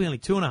 it's probably only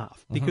 2.5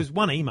 because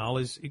one email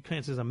it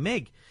counts as a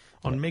meg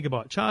on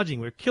megabyte charging.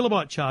 Where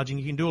kilobyte charging,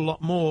 you can do a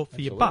lot more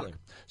for your buck.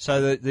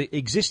 So the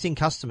existing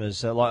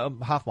customers, like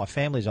half my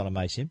family's on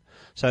Amaysim,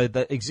 so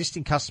the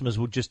existing customers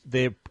will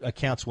their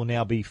accounts will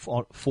now be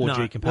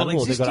 4G compatible.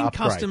 Well, or they've got to existing upgrade?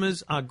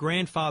 customers are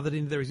grandfathered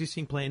into their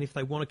existing plan if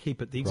they want to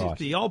keep it.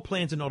 The old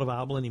plans are not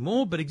available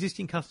anymore, but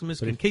existing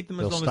customers can keep them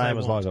as long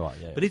as they want.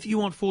 But if you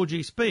want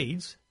 4G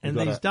speeds and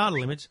these data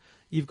limits,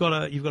 you've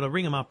got to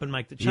ring them up and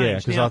make the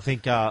change. Yeah, because I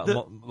think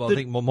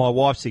my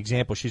wife's the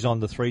example. She's on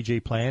the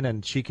 3G plan,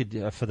 and she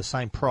could, for the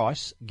same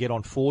price, get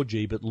on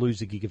 4G but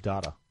lose a gig of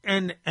data.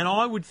 And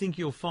I would think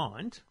you'll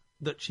find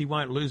that she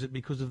won't lose it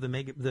because of the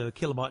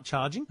kilobyte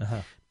charging.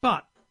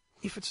 But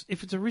if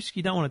it's a risk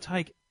you don't want to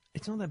take,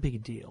 it's not that big a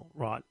deal,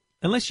 right?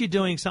 Unless you're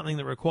doing something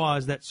that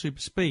requires that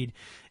super speed,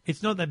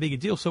 it's not that big a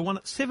deal. So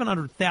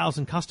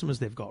 700,000 customers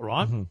they've got,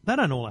 right? They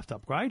don't all have to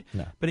upgrade.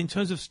 No. But in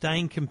terms of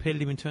staying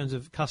competitive, in terms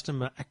of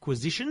customer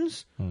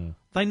acquisitions,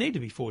 they need to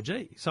be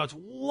 4G. So it's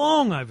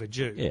long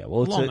overdue. Yeah,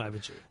 well, it's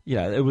overdue.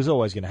 Yeah, it was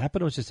always going to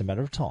happen. It was just a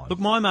matter of time. Look,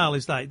 my mail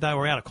is they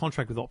were out of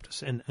contract with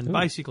Optus, and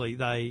basically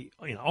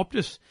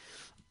Optus,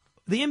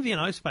 the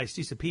MVNO space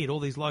disappeared. All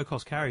these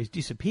low-cost carriers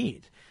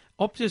disappeared.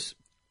 Optus,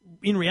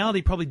 in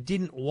reality, probably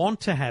didn't want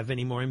to have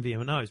any more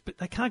MVNOs, but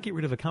they can't get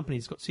rid of a company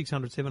that's got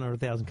 600,000,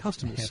 700,000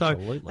 customers. So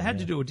they had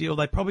to do a deal.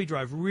 They probably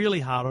drove really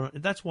hard on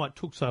it. That's why it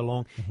took so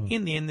long.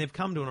 In the end, they've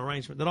come to an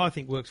arrangement that I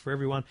think works for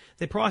everyone.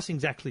 Their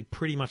pricing's actually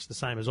pretty much the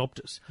same as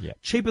Optus. Yep.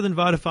 Cheaper than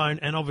Vodafone,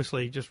 and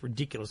obviously just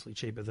ridiculously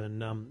cheaper than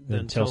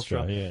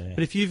Telstra. Yeah.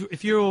 But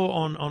if you're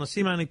on a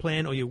SIM-only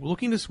plan or you're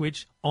looking to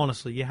switch,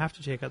 honestly, you have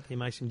to check out the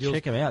Amaysim deals.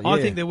 Check them out,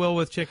 I think they're well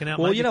worth checking out.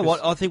 Well, you know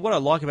what? I think what I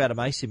like about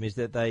Amaysim is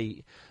that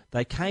they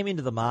came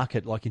into the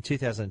market like in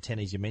 2010,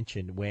 as you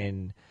mentioned,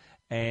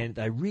 and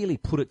they really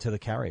put it to the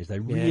carriers. They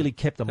really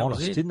kept them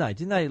honest, didn't they?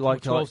 Didn't they?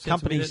 Like 12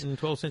 companies, and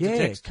 12 cents a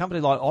text.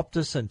 companies like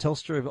Optus and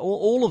Telstra,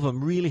 all of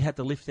them really had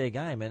to lift their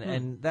game,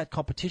 and that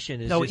competition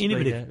is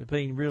innovative.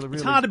 Been really.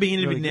 It's hard to be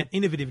really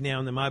innovative now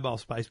in the mobile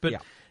space,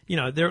 but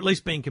they're at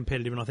least being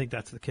competitive, and I think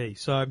that's the key.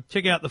 So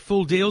check out the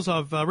full deals.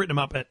 I've written them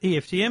up at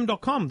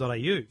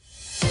eftm.com.au.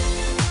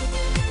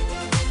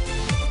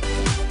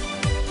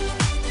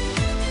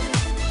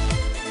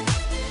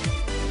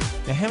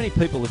 Now, how many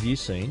people have you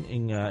seen,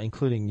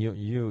 including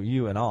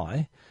you and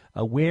I,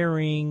 are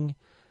wearing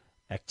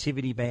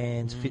activity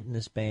bands,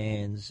 fitness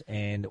bands,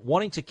 and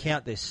wanting to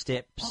count their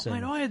steps?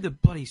 Mate, I had the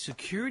bloody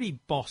security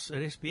boss at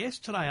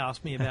SBS today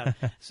ask me about,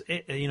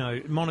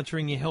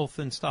 monitoring your health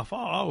and stuff.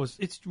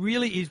 It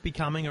really is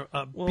becoming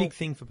a big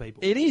thing for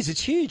people. It is.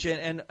 It's huge.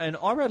 And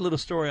I read a little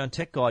story on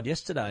Tech Guide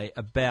yesterday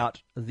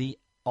about the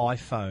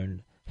iPhone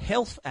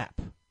health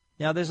app.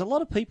 Now, there's a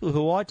lot of people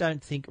who I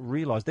don't think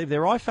realise they're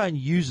iPhone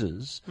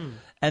users,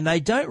 and they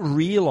don't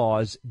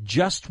realise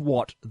just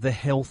what the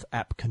health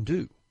app can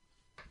do.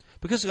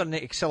 Because it's got an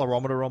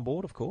accelerometer on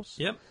board, of course.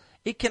 Yep.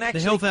 It can actually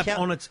the health app count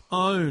on its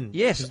own.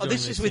 Yes,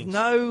 this is with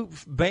no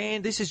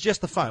band. This is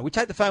just the phone. We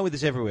take the phone with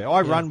us everywhere.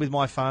 I run with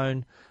my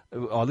phone.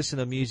 I listen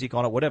to music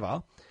on it,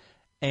 whatever.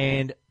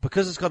 And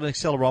because it's got an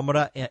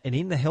accelerometer, and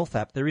in the health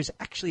app, there is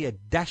actually a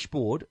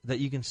dashboard that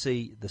you can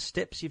see the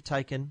steps you've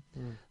taken,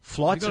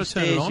 flights of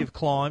stairs you've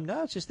climbed.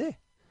 No, it's just there.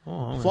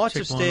 Flights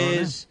of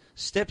stairs,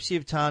 steps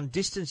you've done,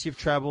 distance you've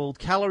travelled,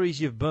 calories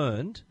you've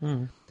burned.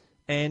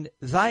 And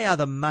they are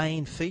the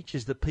main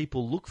features that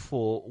people look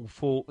for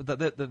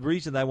the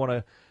reason they want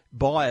to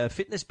buy a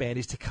fitness band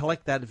is to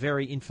collect that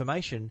very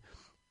information,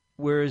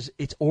 whereas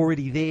it's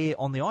already there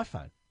on the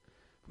iPhone,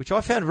 which I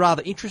found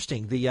rather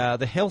interesting.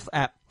 The health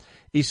app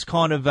is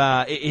kind of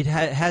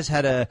has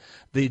had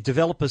the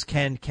developers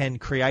can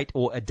create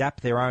or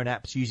adapt their own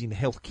apps using the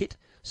health kit,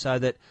 so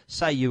that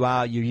say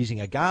you're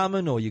using a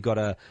Garmin or you've got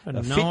a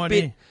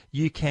Fitbit,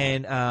 you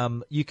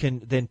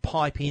can then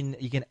pipe in,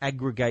 you can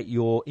aggregate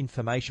your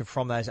information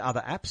from those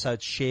other apps, so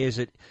it shares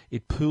it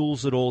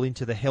pools it all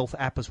into the health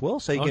app as well.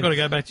 So I've got to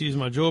go back to use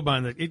my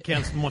jawbone. That it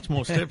counts much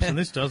more steps than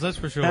this does. That's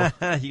for sure.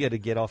 You got to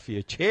get off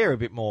your chair a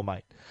bit more,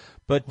 mate.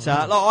 But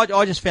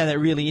I just found that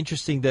really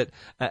interesting that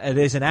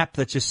there's an app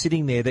that's just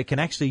sitting there that can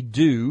actually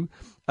do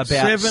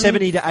about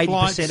 70 to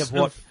 80% of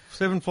what...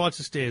 7 flights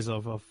of stairs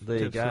I've there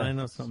you go.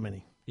 That's not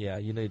many. Yeah,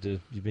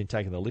 you've been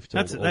taking the lift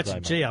all day, That's a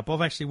G-up.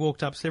 I've actually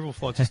walked up several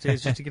flights of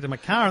stairs just to get to my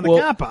car in the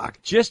car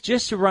park. Just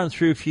to run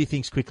through a few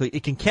things quickly,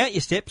 it can count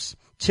your steps,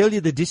 tell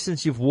you the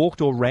distance you've walked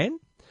or ran.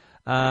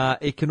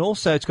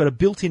 It's got a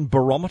built-in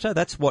barometer.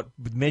 That's what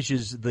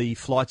measures the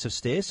flights of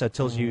stairs, so it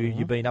tells you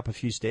you've been up a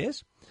few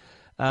stairs.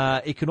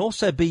 It can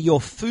also be your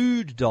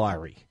food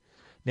diary.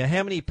 Now,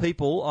 how many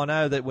people, I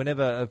know that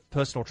whenever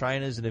personal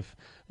trainers and if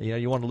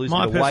You want to lose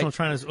My a bit of weight. personal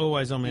trainer's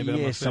always on me about my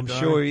food Yes, I'm diary.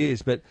 sure he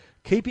is. But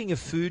keeping a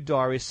food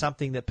diary is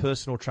something that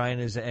personal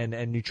trainers and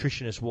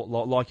nutritionists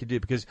like to do,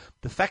 because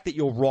the fact that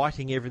you're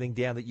writing everything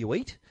down that you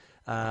eat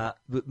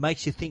it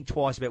makes you think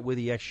twice about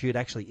whether you should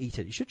actually eat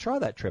it. You should try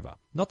that, Trevor.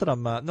 Not that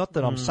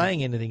I'm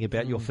saying anything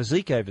about your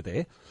physique over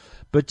there,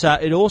 but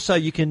it also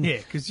you can. Yeah,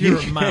 because you're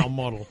a male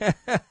model.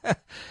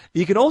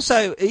 You can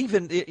also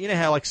even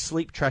how like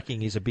sleep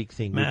tracking is a big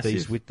thing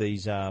Massive. with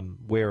these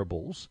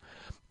wearables,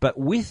 but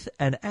with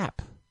an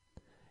app.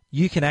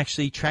 You can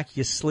actually track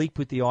your sleep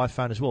with the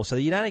iPhone as well. So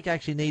you don't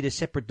actually need a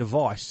separate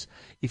device.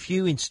 If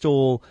you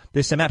install,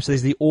 there's some apps.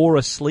 There's the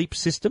Aura sleep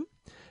system,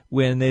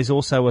 when there's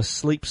also a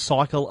sleep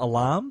cycle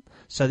alarm,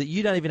 so that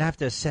you don't even have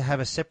to have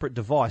a separate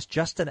device.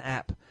 Just an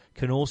app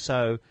can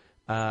also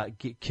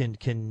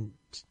can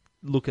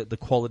look at the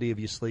quality of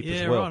your sleep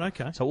as well. Yeah,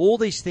 right, okay. So all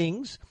these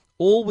things,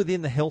 all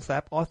within the health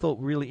app, I thought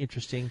really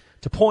interesting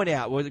to point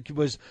out.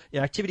 Was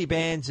activity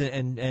bands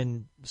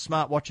and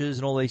smartwatches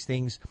and all these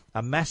things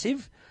are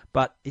massive.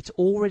 But it's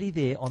already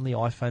there on the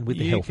iPhone with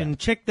the health app. You can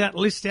check that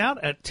list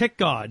out at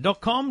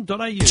techguide.com.au.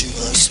 Two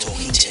Blokes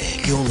Talking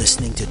Tech. You're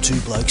listening to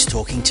Two Blokes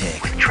Talking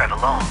Tech with Trevor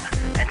Long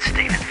and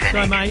Stephen Fennick.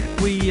 So,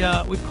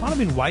 mate, we've kind of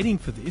been waiting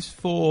for this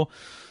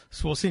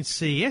since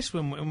CES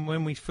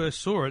when we first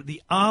saw it.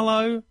 The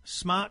Arlo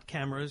smart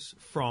cameras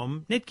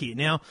from Netgear.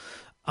 Now,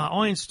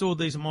 I installed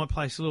these at my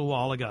place a little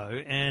while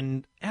ago,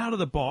 and out of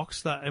the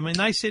box,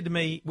 they said to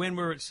me when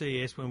we were at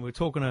CES, when we were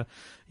talking to,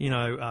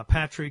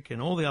 Patrick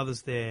and all the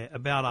others there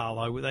about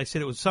Arlo, they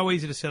said it was so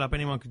easy to set up,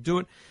 anyone could do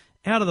it.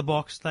 Out of the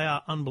box, they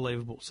are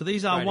unbelievable. So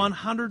these are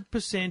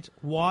 100%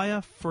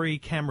 wire-free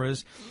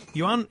cameras.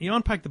 You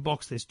unpack the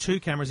box. There's two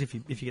cameras if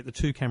you get the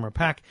two-camera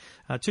pack,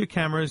 two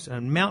cameras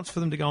and mounts for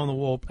them to go on the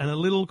wall, and a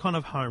little kind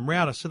of home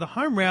router. So the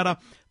home router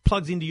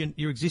plugs into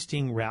your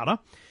existing router.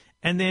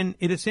 And then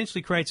it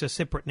essentially creates a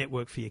separate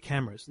network for your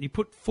cameras. You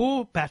put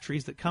 4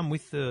 batteries that come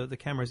with the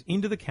cameras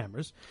into the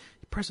cameras.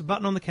 You press a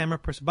button on the camera,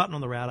 press a button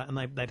on the router, and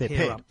they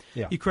pair up.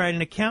 Yeah. You create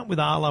an account with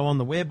Arlo on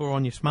the web or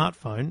on your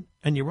smartphone,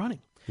 and you're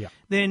running. Yeah.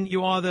 Then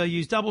you either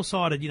use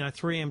double-sided,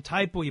 3M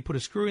tape, or you put a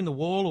screw in the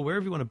wall or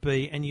wherever you want to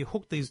be, and you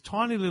hook these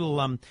tiny little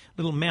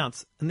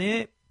mounts, and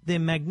they're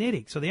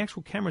magnetic. So the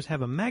actual cameras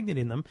have a magnet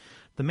in them.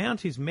 The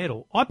mount is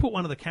metal. I put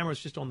one of the cameras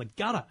just on the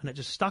gutter and it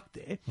just stuck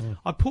there.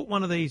 I put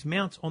one of these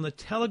mounts on the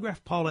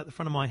telegraph pole at the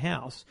front of my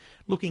house,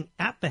 looking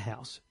at the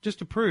house, just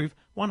to prove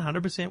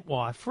 100%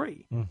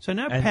 wire-free. So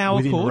no and power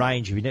within cord.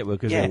 range of your network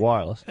because they're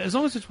wireless. As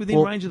long as it's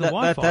within range of the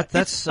Wi-Fi.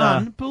 That's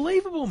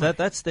unbelievable, mate.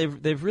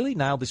 They've really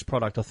nailed this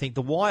product. I think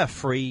the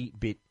wire-free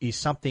bit is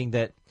something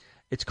that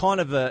it's kind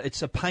of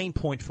a pain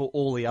point for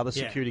all the other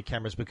security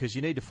cameras, because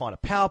you need to find a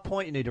power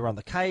point, you need to run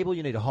the cable,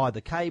 you need to hide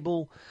the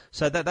cable.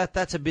 So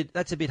that's a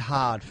bit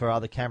hard for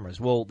other cameras.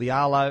 Well, the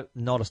Arlo,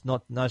 no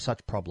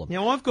such problem.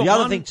 Now I've got the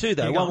other one thing too,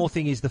 though. One more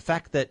thing is the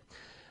fact that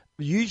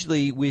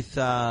usually with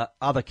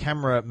other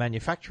camera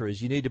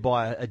manufacturers, you need to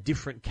buy a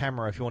different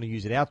camera if you want to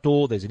use it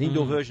outdoor. There's an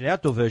indoor version,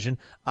 outdoor version.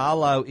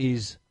 Arlo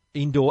is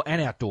indoor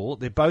and outdoor.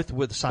 They're both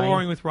with the same.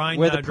 Pouring with rain,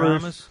 no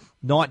weatherproof, dramas.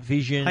 night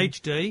vision,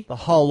 HD, the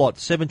whole lot.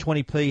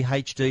 720p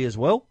HD as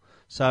well.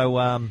 So,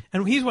 and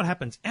here's what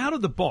happens out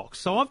of the box.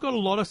 So I've got a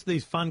lot of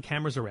these fun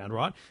cameras around,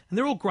 right? And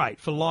they're all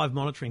great for live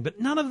monitoring, but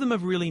none of them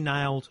have really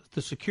nailed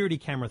the security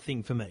camera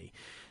thing for me.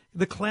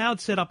 The cloud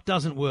setup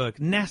doesn't work.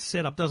 NAS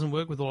setup doesn't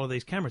work with all of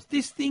these cameras.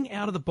 This thing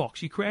out of the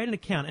box, you create an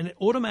account and it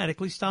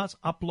automatically starts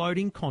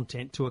uploading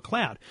content to a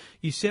cloud.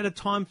 You set a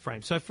time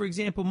frame. So, for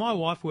example, my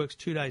wife works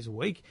 2 days a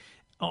week.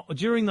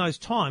 During those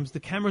times, the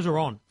cameras are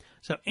on.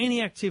 So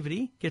any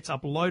activity gets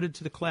uploaded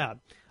to the cloud.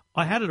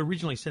 I had it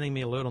originally sending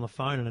me an alert on the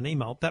phone and an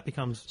email. That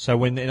becomes...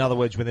 So in other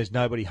words, when there's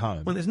nobody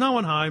home. When there's no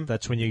one home,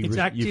 that's when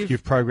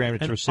you've programmed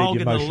it to receive your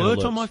motion alerts. I'll get an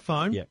alert on my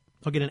phone. Yep.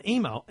 I'll get an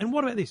email. And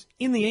what about this?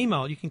 In the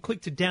email, you can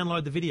click to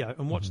download the video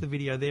and watch the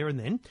video there and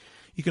then.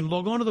 You can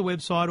log on to the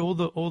website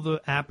or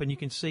the app and you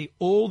can see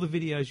all the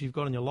videos you've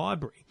got in your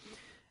library.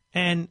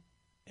 And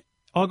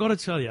I've got to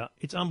tell you,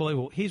 it's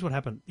unbelievable. Here's what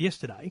happened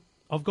yesterday.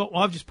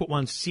 I've just put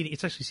one sitting.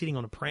 It's actually sitting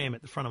on a pram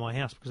at the front of my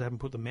house because I haven't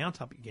put the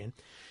mount up again.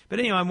 But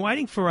anyway, I'm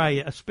waiting for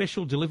a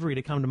special delivery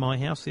to come to my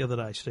house the other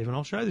day, Stephen.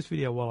 I'll show you this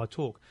video while I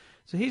talk.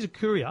 So here's a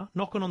courier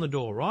knocking on the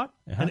door, right?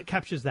 And it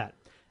captures that.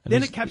 And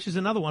then it captures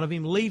another one of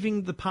him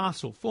leaving the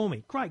parcel for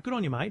me. Great, good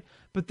on you, mate.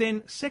 But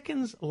then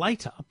seconds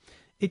later,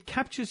 it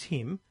captures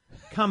him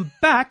come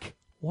back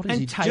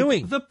and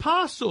take the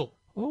parcel.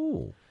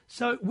 Oh.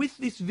 So with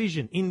this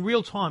vision in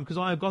real time, because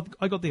I got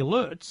the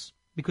alerts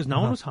because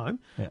no one was home.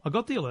 Yeah. I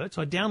got the alerts.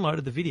 I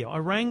downloaded the video. I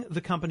rang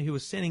the company who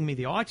was sending me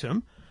the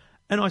item,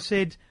 and I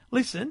said,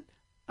 "Listen,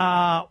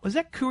 was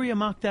that courier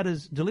marked that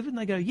as delivered?" And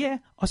they go, "Yeah."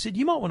 I said,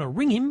 "You might want to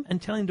ring him and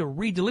tell him to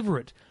re-deliver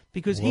it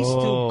because he's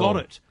still got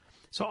it."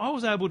 So I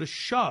was able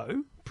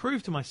to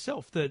prove to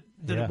myself that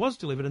it was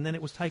delivered and then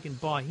it was taken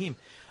by him.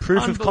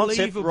 Proof of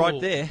concept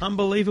right there.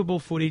 Unbelievable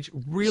footage,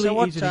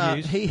 really easy to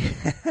use.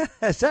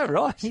 Is that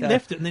right? He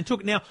left it and then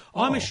took it. Now,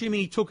 I'm assuming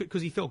he took it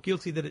because he felt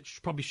guilty that it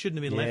probably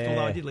shouldn't have been left,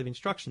 although I did leave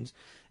instructions.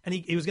 And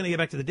he was going to go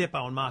back to the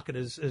depot and mark it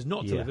as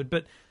not delivered.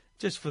 But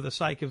just for the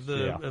sake of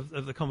the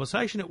of the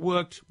conversation. It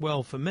worked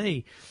well for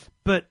me.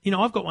 But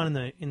I've got one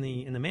in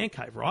the man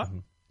cave, right? Mm-hmm.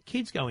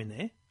 Kids go in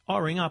there. I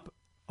rang up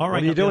the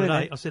other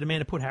day. I said,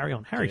 Amanda, put Harry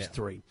on. Harry's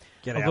 3.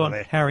 Get out of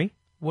there. Harry,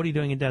 what are you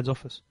doing in Dad's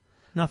office?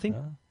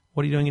 Nothing.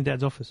 What are you doing in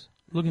Dad's office?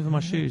 Looking for my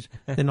shoes.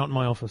 They're not in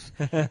my office.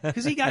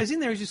 Because he goes in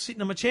there, he's just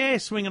sitting on my chair,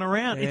 swinging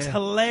around. Yeah. It's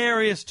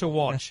hilarious to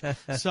watch.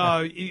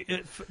 So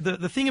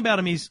the thing about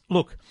him is,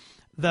 look,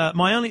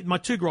 my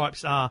two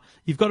gripes are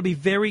you've got to be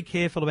very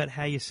careful about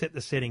how you set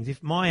the settings.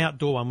 If my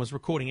outdoor one was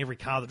recording every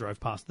car that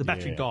drove past, the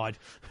battery died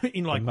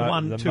in like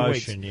 2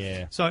 weeks.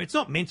 Yeah. So it's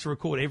not meant to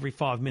record every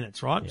 5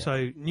 minutes, right? Yeah.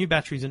 So new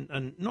batteries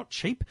and not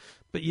cheap,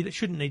 but you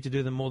shouldn't need to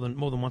do them more than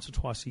once or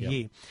twice a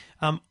year.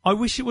 I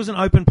wish it was an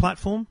open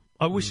platform.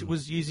 I wish it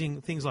was using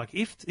things like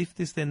if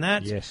this, then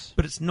that. Yes.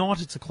 But it's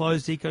not. It's a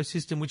closed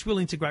ecosystem, which will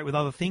integrate with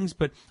other things,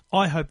 but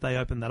I hope they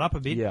open that up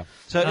a bit. Yeah.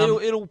 So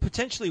it'll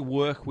potentially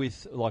work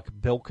with like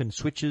Belkin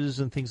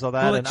switches and things like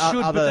that. Well, it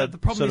should, but the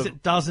problem is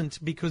it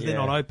doesn't because they're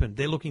not open.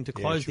 They're looking to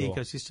close the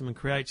ecosystem and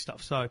create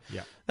stuff. So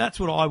that's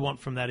what I want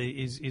from that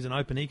is an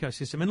open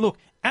ecosystem. And look,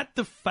 at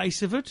the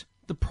face of it,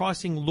 the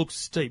pricing looks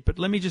steep. But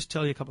let me just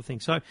tell you a couple of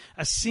things. So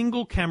a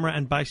single camera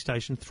and base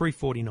station,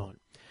 $349.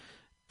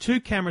 2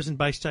 cameras and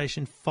base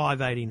station,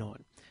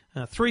 $589.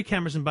 3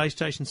 cameras and base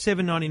station,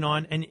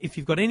 $799. And if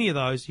you've got any of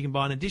those, you can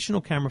buy an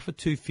additional camera for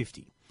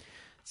 $250.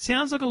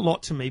 Sounds like a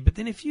lot to me, but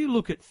then if you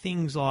look at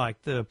things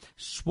like the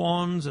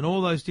Swans and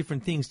all those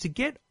different things, to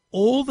get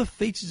all the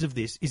features of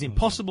this is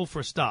impossible for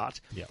a start.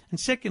 Yep. And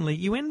secondly,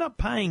 you end up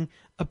paying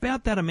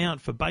about that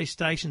amount for base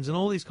stations and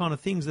all these kind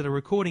of things that are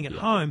recording at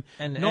home,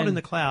 not in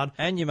the cloud.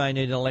 And you may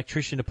need an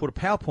electrician to put a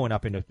PowerPoint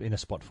up in a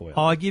spot for you.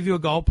 I give you a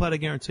gold platter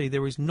guarantee.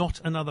 There is not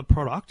another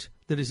product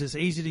that is as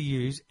easy to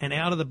use and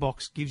out of the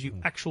box gives you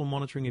actual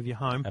monitoring of your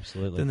home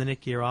than the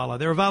Netgear Arlo.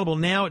 They're available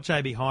now at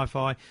JB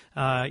Hi-Fi.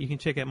 You can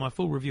check out my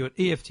full review at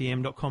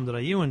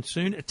eftm.com.au and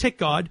soon at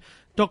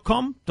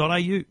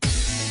techguide.com.au.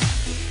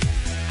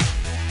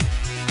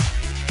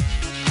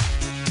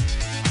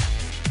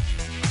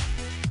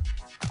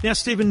 Now,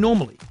 Stephen,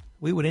 normally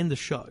we would end the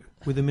show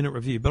with a minute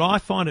review, but I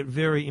find it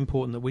very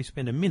important that we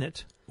spend a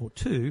minute or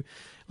two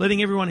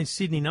letting everyone in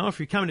Sydney know, if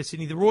you're coming to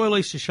Sydney, the Royal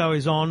Easter Show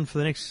is on for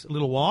the next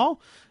little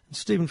while. And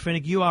Stephen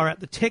Fennick, you are at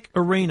the Tech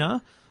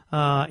Arena,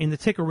 in the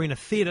Tech Arena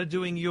Theatre,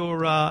 doing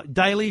your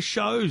daily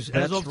shows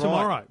as of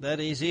tomorrow. That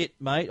is it,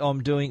 mate.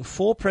 I'm doing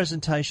 4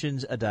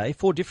 presentations a day,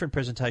 4 different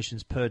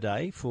presentations per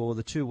day for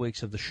the 2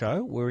 weeks of the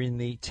show. We're in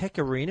the Tech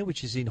Arena,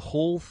 which is in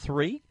Hall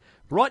 3.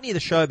 Right near the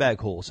Showbag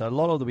Hall, so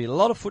there'll be a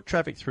lot of foot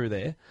traffic through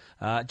there,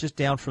 just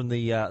down from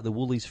the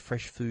Woolies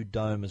Fresh Food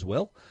Dome as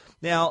well.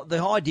 Now, the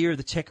idea of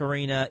the Tech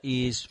Arena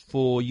is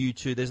for you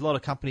to. There's a lot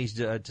of companies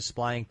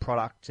displaying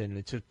product, and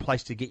it's a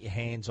place to get your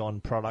hands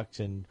on product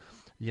and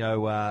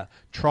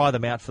try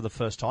them out for the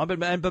first time.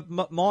 But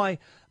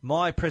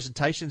my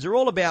presentations are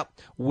all about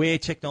where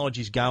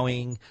technology's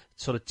going,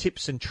 sort of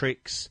tips and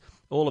tricks.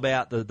 All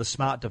about the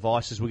smart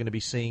devices we're going to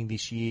be seeing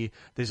this year.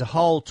 There's a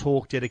whole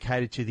talk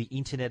dedicated to the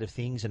Internet of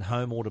Things and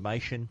home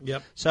automation.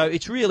 Yep. So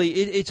it's really,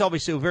 it's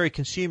obviously very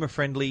consumer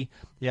friendly.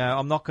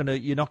 You're not going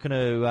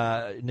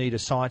to need a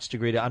science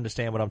degree to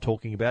understand what I'm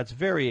talking about. It's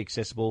very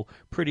accessible,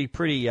 pretty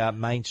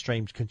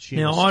mainstream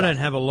consumer Now, stuff. I don't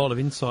have a lot of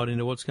insight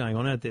into what's going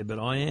on out there, but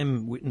I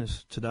am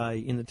witness today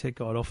in the Tech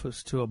Guide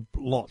office to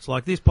lots.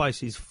 Like this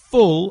place is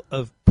full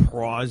of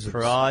prizes.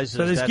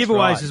 So there's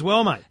giveaways as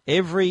well, mate.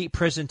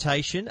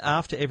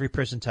 After every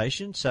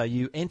presentation, so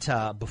you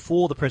enter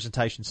before the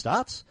presentation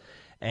starts,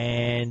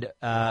 and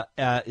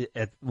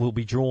it will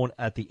be drawn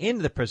at the end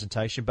of the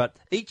presentation, but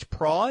each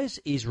prize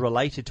is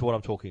related to what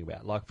I'm talking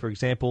about. Like, for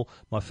example,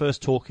 my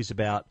first talk is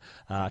about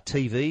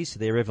TVs,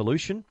 their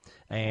evolution,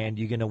 and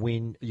you could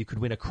win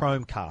a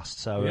Chromecast,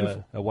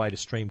 so a way to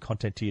stream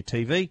content to your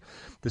TV.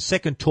 The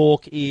second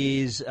talk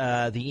is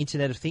the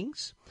Internet of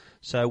Things.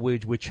 So we're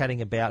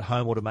chatting about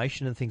home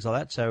automation and things like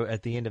that. So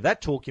at the end of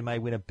that talk, you may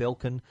win a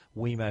Belkin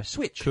Wemo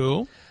Switch.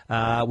 Cool.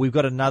 We've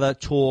got another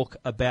talk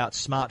about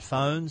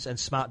smartphones and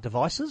smart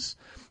devices,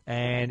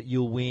 and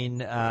you'll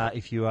win,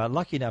 if you are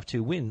lucky enough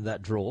to win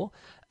that draw,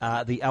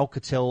 the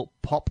Alcatel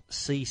Pop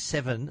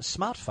C7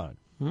 smartphone.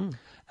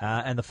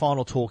 And the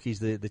final talk is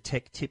the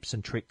tech tips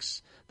and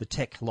tricks, the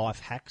tech life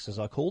hacks, as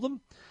I call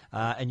them,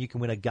 and you can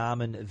win a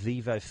Garmin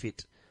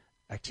VivoFit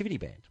activity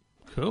band.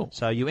 Cool.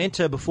 So you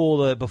enter before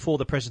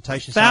the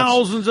presentation starts.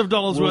 Thousands of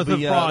dollars worth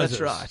of prizes.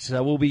 That's right. So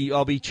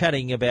I'll be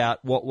chatting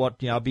about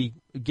what I'll be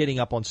getting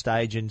up on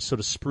stage and sort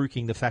of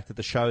spruiking the fact that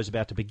the show is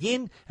about to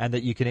begin and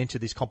that you can enter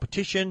this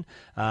competition,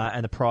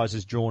 and the prize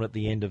is drawn at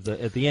the end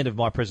of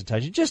my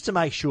presentation, just to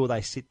make sure they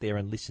sit there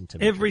and listen to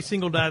me. Every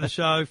single day of the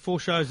show, 4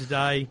 shows a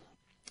day.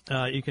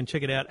 You can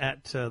check it out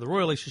at the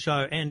Royal Easter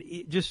Show. And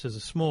just as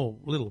a small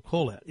little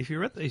call out, if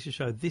you're at the Easter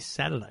Show this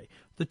Saturday,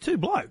 the 2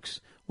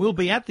 blokes will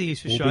be at the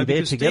Easter We'll show be there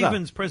because together.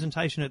 Stephen's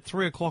presentation at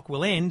 3 o'clock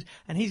will end,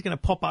 and he's going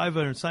to pop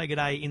over and say good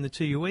day in the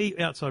 2UE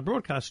outside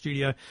broadcast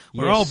studio,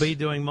 where Yes. I'll be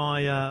doing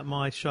my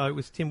my show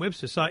with Tim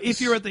Webster. So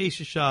if you're at the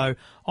Easter show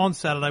on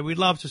Saturday, we'd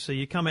love to see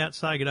you. Come out,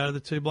 say good day to the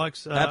two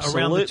blokes around the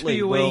Absolutely.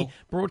 2UE Well,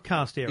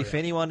 broadcast area. If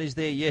anyone is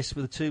there, yes,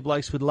 with the two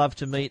blokes, would love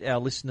to meet our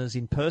listeners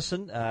in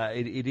person.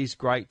 It is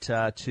great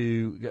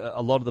to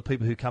a lot of the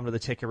people who come to the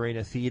Tech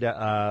Arena Theatre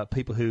are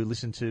people who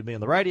listen to me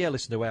on the radio,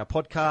 listen to our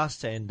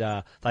podcast, and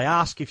they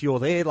ask if you're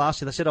there.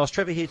 Last year they said, "Oh, is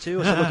Trevor here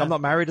too?" I said, "Look, I'm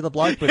not married to the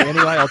bloke, but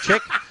anyway, I'll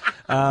check."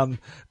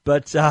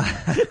 But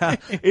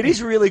it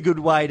is a really good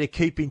way to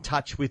keep in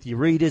touch with your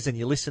readers and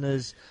your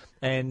listeners.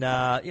 And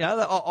I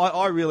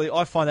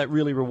find that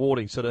really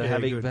rewarding, sort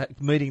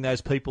of meeting those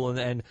people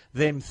and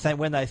them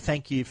when they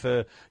thank you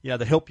for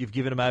the help you've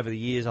given them over the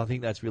years. I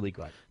think that's really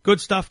great.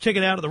 Good stuff. Check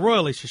it out at the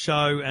Royal Easter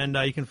Show, and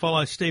you can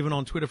follow Stephen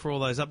on Twitter for all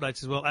those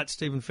updates as well, at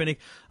Stephen Fennick.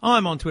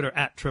 I'm on Twitter,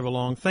 at Trevor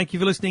Long. Thank you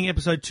for listening,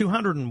 episode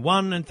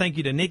 201, and thank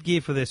you to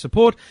Netgear for their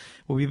support.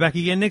 We'll be back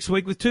again next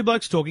week with Two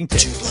Blokes Talking Tech.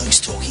 Two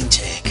Blokes Talking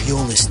Tech.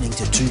 You're listening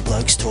to Two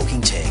Blokes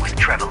Talking Tech with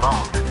Trevor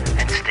Long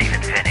and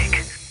Stephen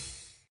Fennick.